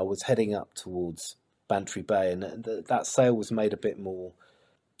 And I was heading up towards Bantry Bay, and that sail was made a bit more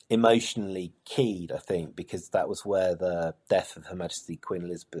emotionally keyed, I think, because that was where the death of Her Majesty Queen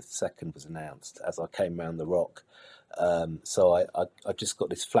Elizabeth II was announced as I came round the rock. So I just got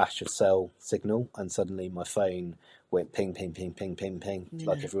this flash of cell signal, and suddenly my phone went ping, ping, ping, ping, ping, ping,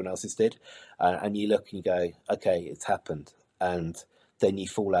 like everyone else's did. And you look and you go, okay, it's happened. And then you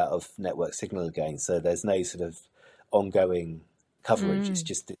fall out of network signal again. So there's no sort of ongoing coverage. It's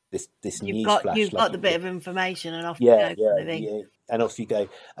just this news flash. You've got the bit of information, and off you go. Yeah, and off you go.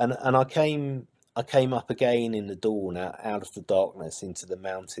 And I came up again in the dawn out of the darkness into the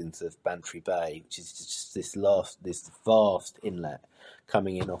mountains of Bantry Bay, which is just this vast inlet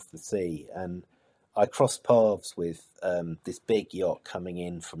coming in off the sea. And I crossed paths with this big yacht coming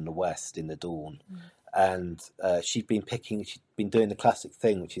in from the west in the dawn. And she'd been doing the classic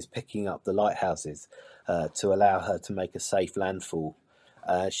thing, which is picking up the lighthouses to allow her to make a safe landfall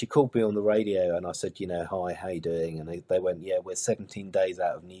She called me on the radio, and I said, hi, how you doing? And they went, yeah, we're 17 days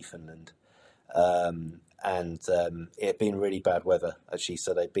out of Newfoundland. It had been really bad weather, actually,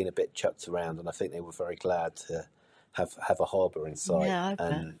 so they'd been a bit chucked around, and I think they were very glad to have a harbour in sight. Yeah, I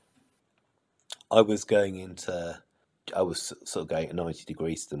bet. And I was sort of going at 90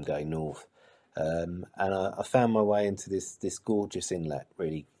 degrees to them, going north, and I found my way into this gorgeous inlet,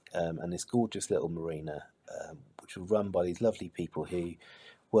 really, and this gorgeous little marina, which was run by these lovely people who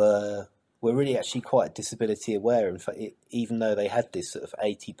were really actually quite disability aware. In fact, even though they had this sort of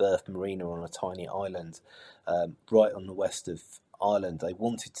 80 berth marina on a tiny island right on the west of Ireland, they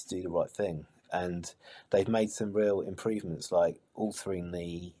wanted to do the right thing, and they've made some real improvements, like altering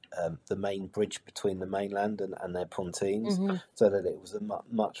the main bridge between the mainland and their pontoons, so that it was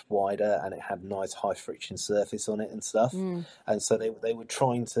much wider and it had nice high friction surface on it and stuff. And so they were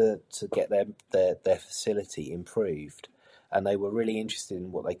trying to get their facility improved. And they were really interested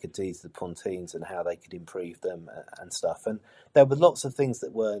in what they could do to the pontoons and how they could improve them and stuff. And there were lots of things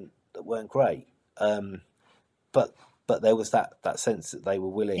that weren't great, but there was that sense that they were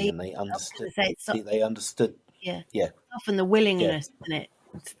willing and they understood. They understood. Yeah. Yeah. Often the willingness, isn't it?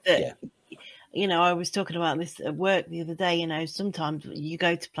 That, yeah. I was talking about this at work the other day. Sometimes you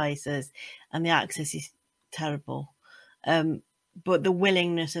go to places and the access is terrible, but the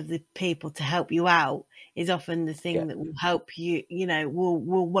willingness of the people to help you out is often the thing that will help you,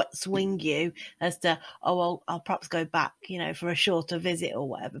 will swing you as to, I'll perhaps go back, for a shorter visit or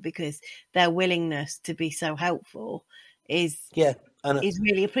whatever, because their willingness to be so helpful is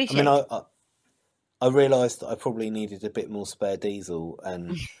really appreciated. I mean, I realised that I probably needed a bit more spare diesel,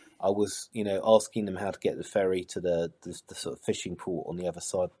 and I was, asking them how to get the ferry to the sort of fishing port on the other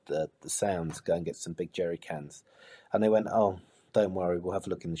side of the sound to go and get some big jerry cans. And they went, oh, don't worry, we'll have a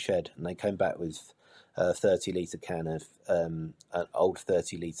look in the shed. And they came back with a 30-litre can of an old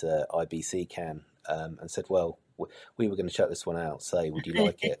 30-litre IBC can, and said, well, we were going to chuck this one out, so would you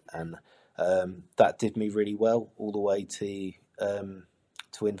like it? And that did me really well all the way to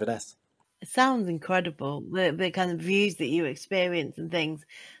Inverness. It sounds incredible, the kind of views that you experience and things.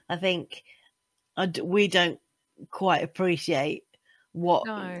 I think we don't quite appreciate what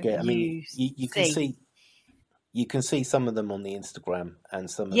you can see. You can see some of them on the Instagram and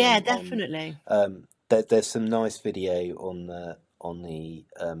some of them. Yeah, definitely. There's some nice video on the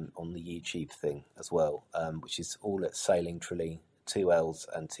YouTube thing as well, which is all at Sailing Tralee, 2 L's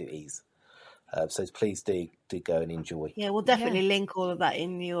and 2 E's. So please do go and enjoy. Yeah, we'll definitely link all of that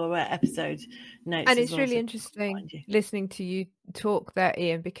in your episode notes. And it's really interesting listening to you talk there,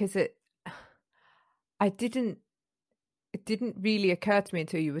 Ian, because it didn't really occur to me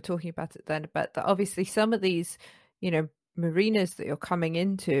until you were talking about it then, but that obviously some of these, marinas that you're coming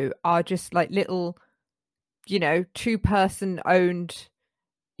into are just like little, 2-person owned,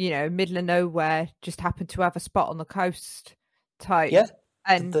 middle of nowhere, just happen to have a spot on the coast type. Yeah.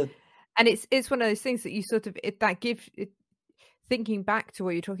 And it's one of those things that you sort of, thinking back to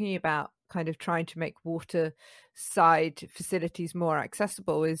what you're talking about, kind of trying to make waterside facilities more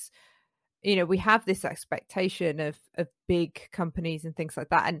accessible is, we have this expectation of big companies and things like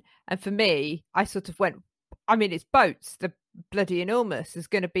that. And for me, I sort of went, it's boats, the bloody enormous. There's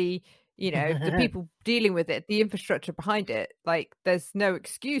going to be, the people dealing with it, the infrastructure behind it. Like, there's no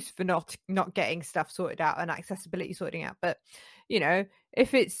excuse for not getting stuff sorted out and accessibility sorting out. But,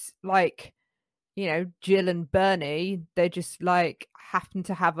 if it's like, Jill and Bernie, they just like happen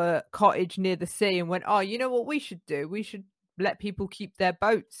to have a cottage near the sea and went, oh, you know what we should do? We should let people keep their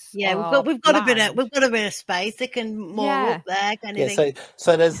boats. Yeah, we've got a bit of space. They can moor up there, kind of thing.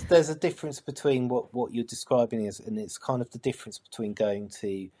 So there's a difference between what you're describing is, and it's kind of the difference between going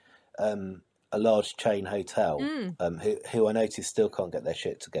to a large chain hotel, who I notice still can't get their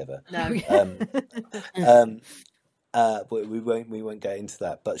shit together. No. But we won't get into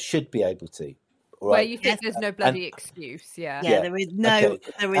that, but should be able to. Right. Where you think there's no bloody excuse, yeah, there is no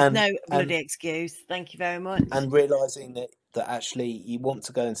bloody excuse. Thank you very much. And realising that actually you want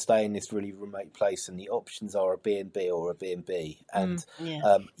to go and stay in this really remote place, and the options are a B&B or a B&B, and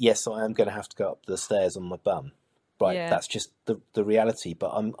yes, I am going to have to go up the stairs on my bum. Right, that's just the reality.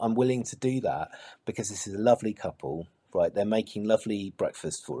 But I'm willing to do that because this is a lovely couple. Right, they're making lovely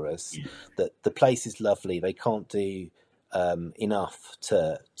breakfast for us. That the place is lovely. They can't do enough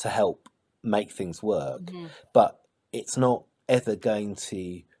to help make things work, but it's not ever going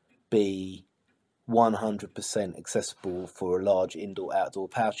to be 100% accessible for a large indoor-outdoor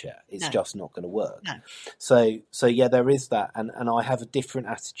power chair. It's just not going to work. No. So yeah, there is that, and I have a different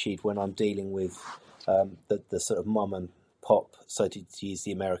attitude when I'm dealing with the sort of mum and pop, so to use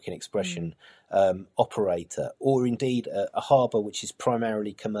the American expression, operator, or indeed a harbour which is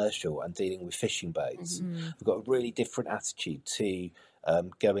primarily commercial and dealing with fishing boats. We've got a really different attitude to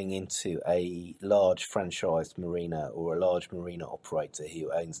going into a large franchised marina or a large marina operator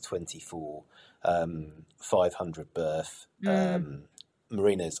who owns 24 500 berth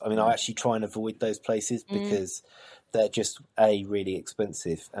marinas. I mean, I actually try and avoid those places because they're just A, really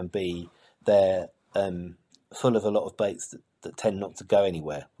expensive, and B, they're full of a lot of boats that tend not to go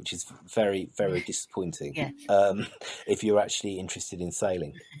anywhere, which is very, very disappointing. Yes. If you're actually interested in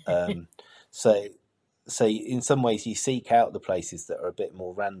sailing. So in some ways you seek out the places that are a bit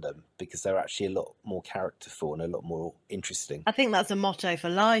more random because they're actually a lot more characterful and a lot more interesting. I think that's a motto for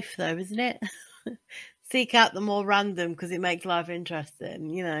life, though, isn't it? Seek out the more random because it makes life interesting,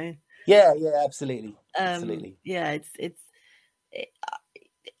 you know. Yeah, absolutely. Absolutely. Yeah,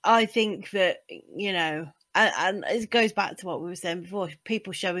 I think that, you know, and it goes back to what we were saying before,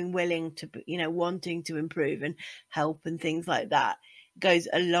 people showing willing to, you know, wanting to improve and help and things like that goes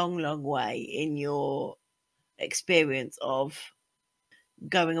a long, long way in your experience of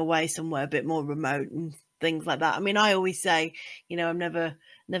going away somewhere a bit more remote and things like that. I mean, I always say, you know, I'm never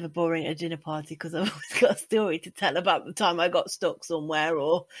boring at a dinner party because I've always got a story to tell about the time I got stuck somewhere,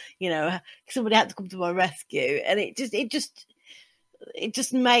 or, you know, somebody had to come to my rescue, and it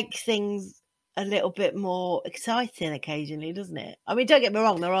just makes things a little bit more exciting occasionally, doesn't it? I mean, don't get me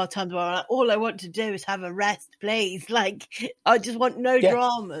wrong, there are times where I'm like, all I want to do is have a rest, please. Like, I just want no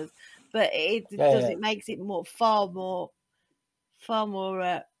dramas. But it makes it far more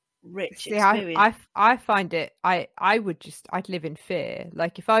rich experience. I find it, I'd live in fear.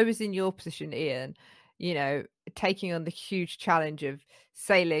 Like, if I was in your position, Ian, you know, taking on the huge challenge of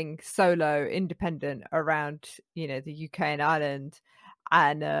sailing solo, independent around, you know, the UK and Ireland,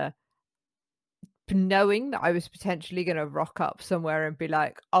 and knowing that I was potentially going to rock up somewhere and be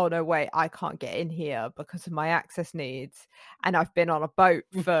like, oh no, wait, I can't get in here because of my access needs, and I've been on a boat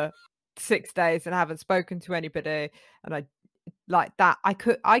for 6 days and haven't spoken to anybody, and I like that, I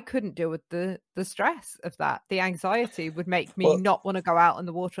couldn't deal with the stress of that. The anxiety would make me not want to go out on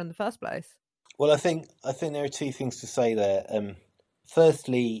the water in the first place. Well, I think there are two things to say there.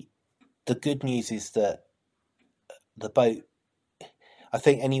 Firstly, the good news is that the boat, I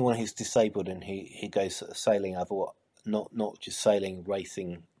think anyone who's disabled and who goes sort of sailing, not just sailing,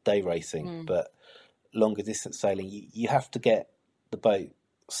 racing, day racing, but longer distance sailing, you have to get the boat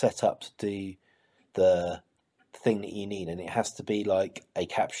set up to do the thing that you need, and it has to be like a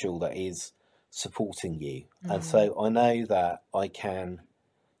capsule that is supporting you. And so I know that I can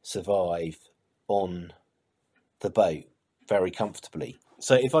survive on the boat very comfortably.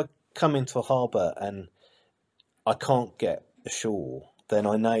 So if I come into a harbour and I can't get ashore, then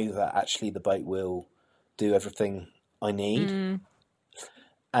I know that actually the boat will do everything I need.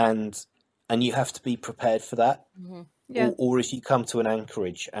 And you have to be prepared for that. Or if you come to an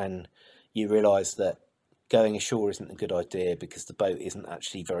anchorage and you realise that going ashore isn't a good idea because the boat isn't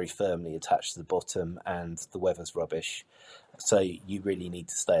actually very firmly attached to the bottom and the weather's rubbish, so you really need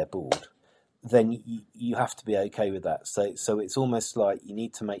to stay aboard, then you have to be okay with that. So it's almost like you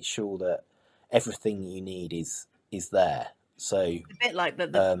need to make sure that everything you need is there. So a bit like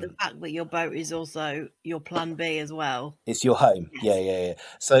the fact that your boat is also your plan B as well. It's your home. Yes.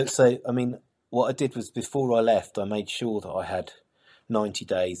 Yeah. So I mean, what I did was before I left, I made sure that I had 90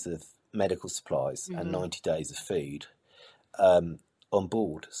 days of medical supplies and 90 days of food on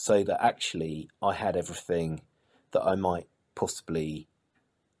board, so that actually I had everything that I might possibly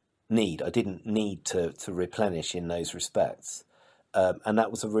need. I didn't need to replenish in those respects. And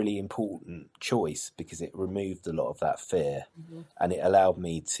that was a really important choice because it removed a lot of that fear and it allowed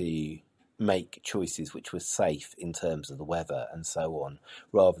me to make choices which were safe in terms of the weather and so on,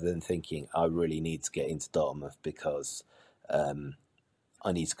 rather than thinking I really need to get into Dartmouth because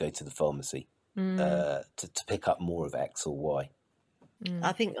I need to go to the pharmacy to pick up more of X or Y.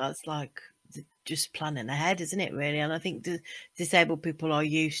 I think that's like just planning ahead, isn't it, really? And I think disabled people are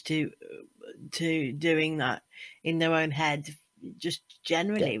used to doing that in their own head, just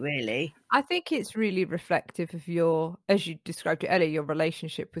generally, really. I think it's really reflective of your, as you described it earlier, your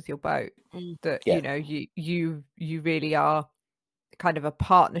relationship with your boat. That you know, you really are kind of a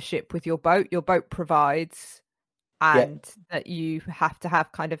partnership with your boat. Your boat provides, and that you have to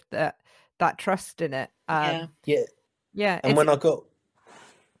have kind of that trust in it. And when I got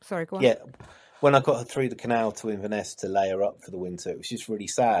when I got her through the canal to Inverness to lay her up for the winter, it was just really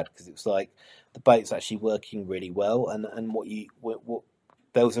sad because it was like the boat's actually working really well, and what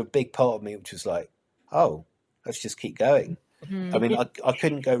there was a big part of me which was like, oh, let's just keep going. I mean, I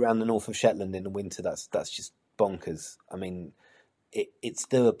couldn't go around the north of Shetland in the winter. That's just bonkers. I mean, it's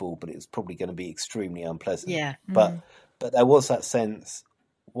doable, but it's probably going to be extremely unpleasant. Yeah. But there was that sense,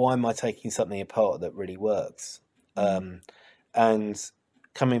 why am I taking something apart that really works? And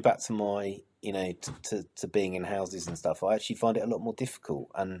coming back to my, to being in houses and stuff, I actually find it a lot more difficult,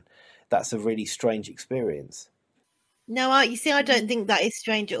 and that's a really strange experience. No, you see, I don't think that is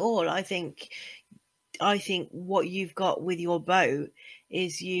strange at all. I think what you've got with your boat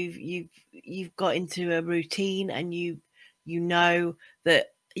is you've got into a routine, and you know that,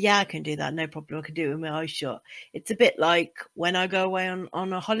 yeah, I can do that, no problem. I can do it with my eyes shut. It's a bit like when I go away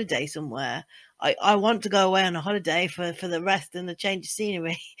on a holiday somewhere. I want to go away on a holiday for the rest and the change of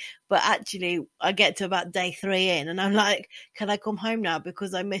scenery, but actually I get to about day 3 in, and I'm like, can I come home now,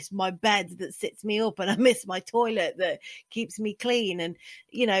 because I miss my bed that sits me up, and I miss my toilet that keeps me clean. And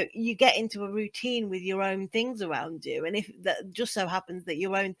you get into a routine with your own things around you, and if that just so happens that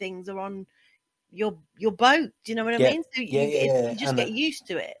your own things are on your boat, do you know what I mean? So you just get used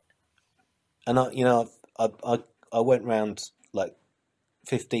to it. And I went round like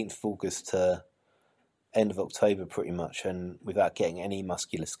 15th of August to end of October pretty much, and without getting any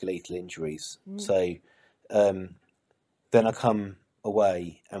musculoskeletal injuries. So then I come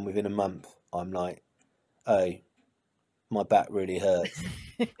away, and within a month I'm like, oh, my back really hurts.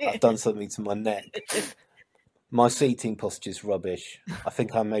 I've done something to my neck. My seating posture's rubbish. I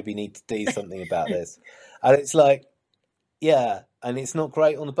think I maybe need to do something about this. And it's like, yeah, and it's not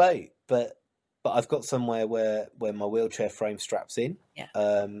great on the boat, but I've got somewhere where my wheelchair frame straps in.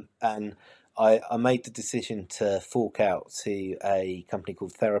 Yeah. And I made the decision to fork out to a company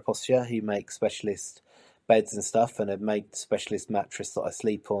called TheraPosture, who make specialist beds and stuff, and have made specialist mattress that I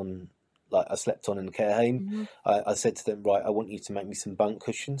sleep on, like I slept on in the care home. I said to them, right, I want you to make me some bunk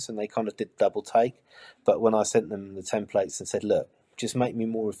cushions, and they kind of did double take. But when I sent them the templates and said, look, just make me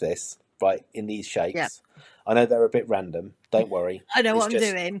more of this, right, in these shapes. Yeah. I know they're a bit random. Don't worry. I know what I'm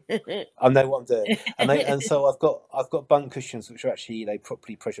doing. I know what I'm doing, and so I've got bunk cushions which are actually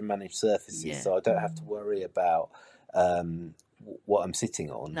properly pressure managed surfaces, so I don't have to worry about what I'm sitting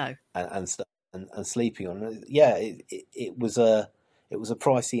on and stuff and sleeping on. Yeah, it was a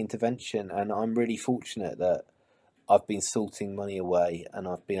pricey intervention, and I'm really fortunate that I've been salting money away and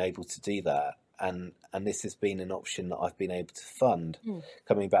I've been able to do that. And this has been an option that I've been able to fund.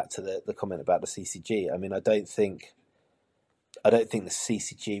 Coming back to the comment about the CCG, I mean, I don't think the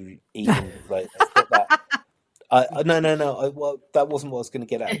CCG even like got that. No. Well, that wasn't what I was going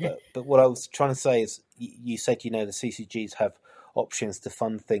to get at. But what I was trying to say is, you said the CCGs have options to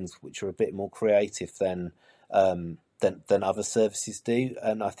fund things which are a bit more creative than other services do,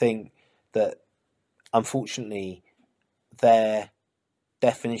 and I think that unfortunately their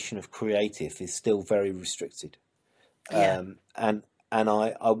definition of creative is still very restricted. And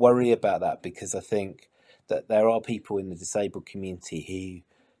I worry about that, because I think that there are people in the disabled community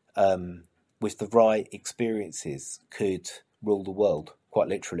who, with the right experiences, could rule the world, quite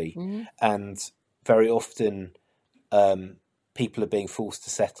literally. And very often people are being forced to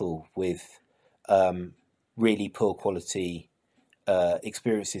settle with really poor quality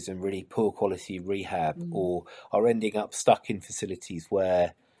experiences and really poor quality rehab, or are ending up stuck in facilities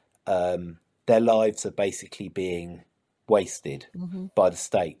where their lives are basically being wasted by the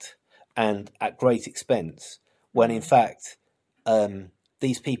state, and at great expense, when in fact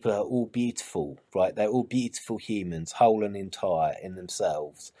these people are all beautiful, right? They're all beautiful humans, whole and entire in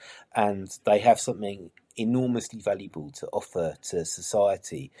themselves, and they have something enormously valuable to offer to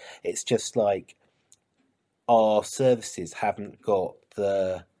society. It's just like our services haven't got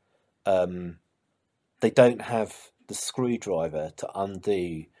the they don't have the screwdriver to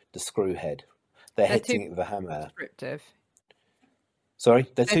undo the screw head. They're hitting it with a hammer. Restrictive. Sorry,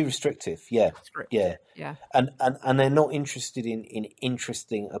 they're too restrictive. Yeah, restrictive. Yeah. And they're not interested in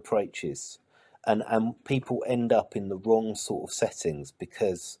interesting approaches, and people end up in the wrong sort of settings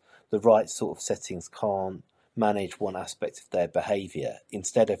because the right sort of settings can't manage one aspect of their behaviour.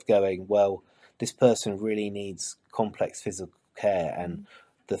 Instead of going, well, this person really needs complex physical care, and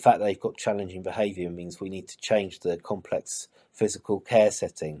the fact they've got challenging behaviour means we need to change the complex physical care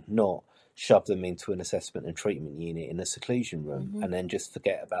setting, not shove them into an assessment and treatment unit in a seclusion room, and then just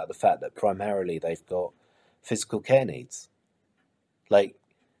forget about the fact that primarily they've got physical care needs. Like,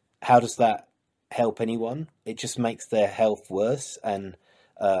 how does that help anyone? It just makes their health worse, and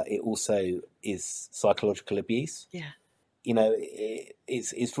it also is psychological abuse. Yeah.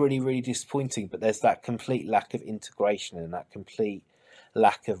 It's really, really disappointing, but there's that complete lack of integration and that complete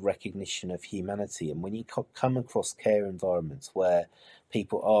lack of recognition of humanity. And when you come across care environments where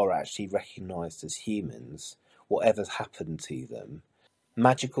people are actually recognised as humans, whatever's happened to them,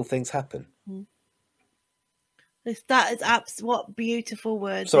 magical things happen. That is what beautiful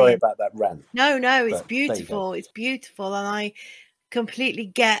words. Sorry Ian. about that rant. No, it's But there you go. beautiful. It's beautiful, and I completely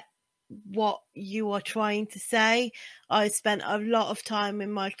get what you are trying to say. I spent a lot of time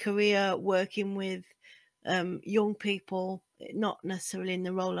in my career working with young people, not necessarily in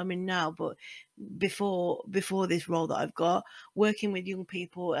the role I'm in now, but before this role that I've got, working with young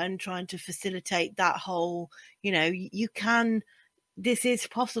people and trying to facilitate that whole, you can, this is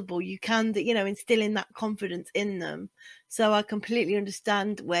possible. You can, instilling that confidence in them. So I completely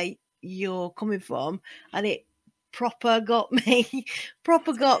understand where you're coming from, and it proper got me.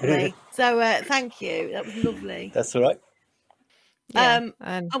 So thank you. That was lovely. That's all right. Yeah,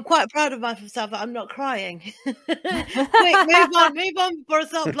 I'm quite proud of myself that I'm not crying. Quick, move on before I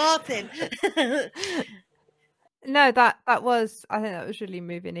start blasting. No, I think that was really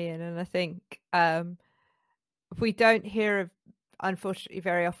moving, Ian, and I think we don't hear of, unfortunately,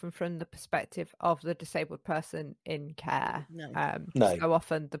 very often from the perspective of the disabled person in care. No. So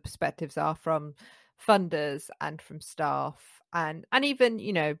often the perspectives are from funders and from staff and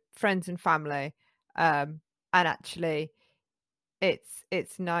even friends and family, and actually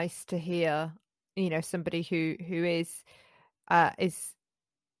it's nice to hear somebody who is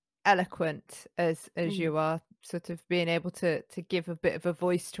eloquent as you are, sort of being able to give a bit of a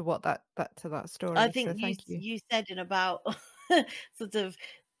voice to what that story. I think so thank you. You said in about sort of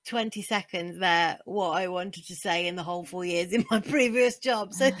 20 seconds there what I wanted to say in the whole 4 years in my previous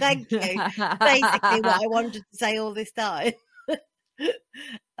job. So thank you. Basically what I wanted to say all this time.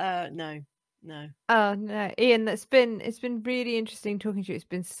 No. Oh no, Ian, it's been really interesting talking to you. It's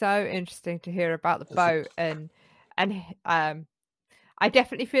been so interesting to hear about the boat and I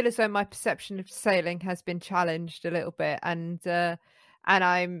definitely feel as though my perception of sailing has been challenged a little bit, and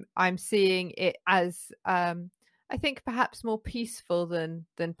I'm seeing it as I think perhaps more peaceful than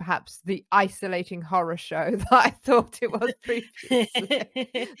perhaps the isolating horror show that I thought it was previously.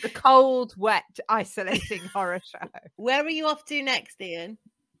 The cold, wet, isolating horror show. Where are you off to next, Ian?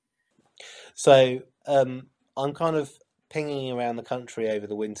 So I'm kind of pinging around the country over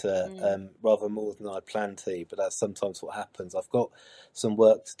the winter, rather more than I planned to, but that's sometimes what happens. I've got some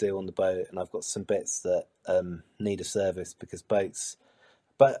work to do on the boat, and I've got some bits that need a service, because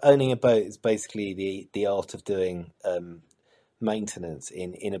owning a boat is basically the art of doing maintenance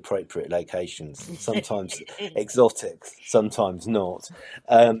in inappropriate locations, and sometimes exotic, sometimes not.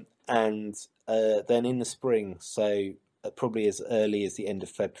 And then in the spring, so probably as early as the end of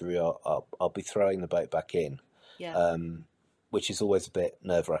February, I'll be throwing the boat back in. Yeah. Which is always a bit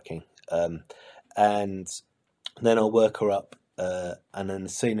nerve-wracking. And then I'll work her up, and then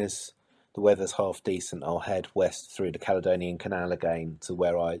as soon as the weather's half decent, I'll head west through the Caledonian Canal again to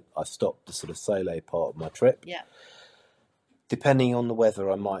where I stopped the sort of solo part of my trip. Yeah. Depending on the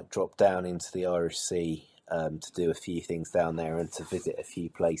weather, I might drop down into the Irish Sea to do a few things down there and to visit a few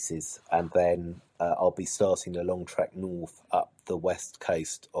places. And then I'll be starting the long trek north up the west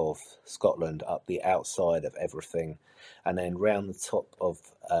coast of Scotland, up the outside of everything, and then round the top of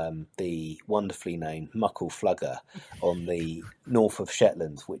the wonderfully named Muckle Flugger on the north of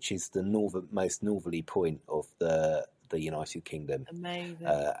Shetland, which is the most northerly point of the United Kingdom. Amazing.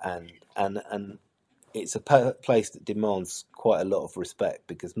 And it's a place that demands quite a lot of respect,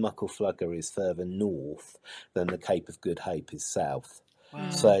 because Muckle Flugger is further north than the Cape of Good Hope is south. Wow.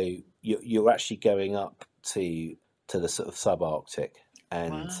 So you're actually going up to the sort of subarctic,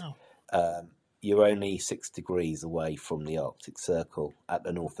 and you're only 6 degrees away from the Arctic Circle at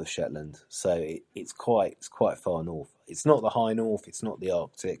the north of Shetland. So it's quite far north. It's not the high north, it's not the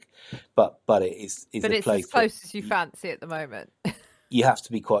Arctic, but it is but a it's place as close as you fancy at the moment. You have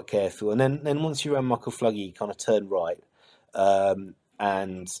to be quite careful. And then once you're around Muckle Flugger, you kind of turn right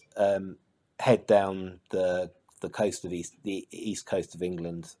and head down the coast of the east coast of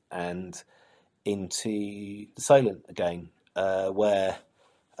England and into the Solent again, where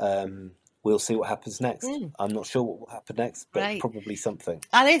we'll see what happens next. I'm not sure what will happen next, but probably something.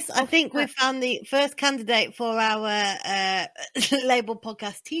 Alice, I think we found the first candidate for our Label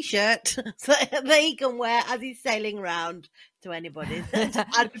Podcast T-shirt so that he can wear as he's sailing around to anybody.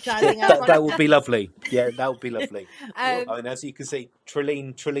 Advertising. That would be lovely. Yeah, that would be lovely. I mean, as you can see,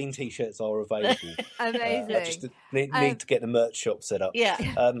 Trilene T-shirts are available. Amazing. I just need to get the merch shop set up. Yeah.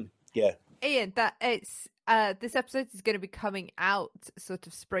 Yeah. Ian, this episode is going to be coming out sort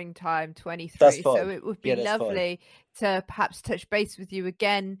of springtime 23. That's fine. So it would be lovely to perhaps touch base with you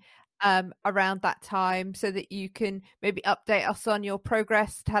again around that time, so that you can maybe update us on your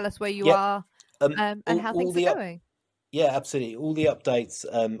progress, tell us where you are, and how things are going. Yeah, absolutely. All the updates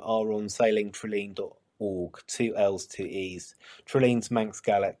are on sailingtrilene.com Org, 2 L's, 2 E's. Trillene's Manx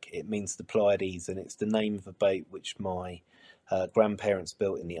Gaelic, it means the Pleiades, and it's the name of a boat which my grandparents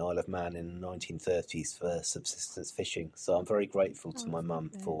built in the Isle of Man in the 1930s for subsistence fishing. So I'm very grateful to my mum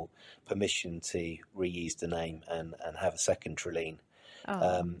for permission to reuse the name and have a second Trilene.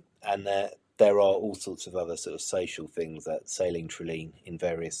 And there are all sorts of other sort of social things at Sailing Trilene in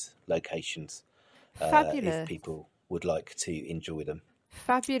various locations. Fabulous. If people would like to enjoy them.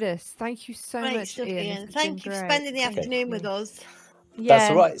 Fabulous. Thank you so Great much, stuff, Ian. Ian. This has Thank been you for great. spending the afternoon with us. That's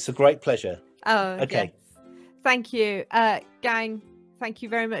all right. It's a great pleasure. Oh, okay. Yes. Thank you. Gang, thank you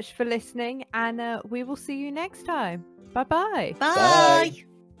very much for listening, and we will see you next time. Bye-bye. Bye.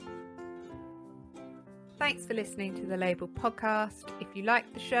 Thanks for listening to the Labelled Podcast. If you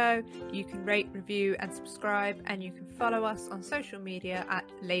like the show, you can rate, review and subscribe, and you can follow us on social media at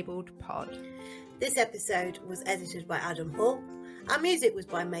Labelled Pod. This episode was edited by Adam Hall. Our music was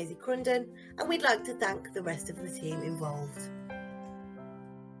by Maisie Crunden, and we'd like to thank the rest of the team involved.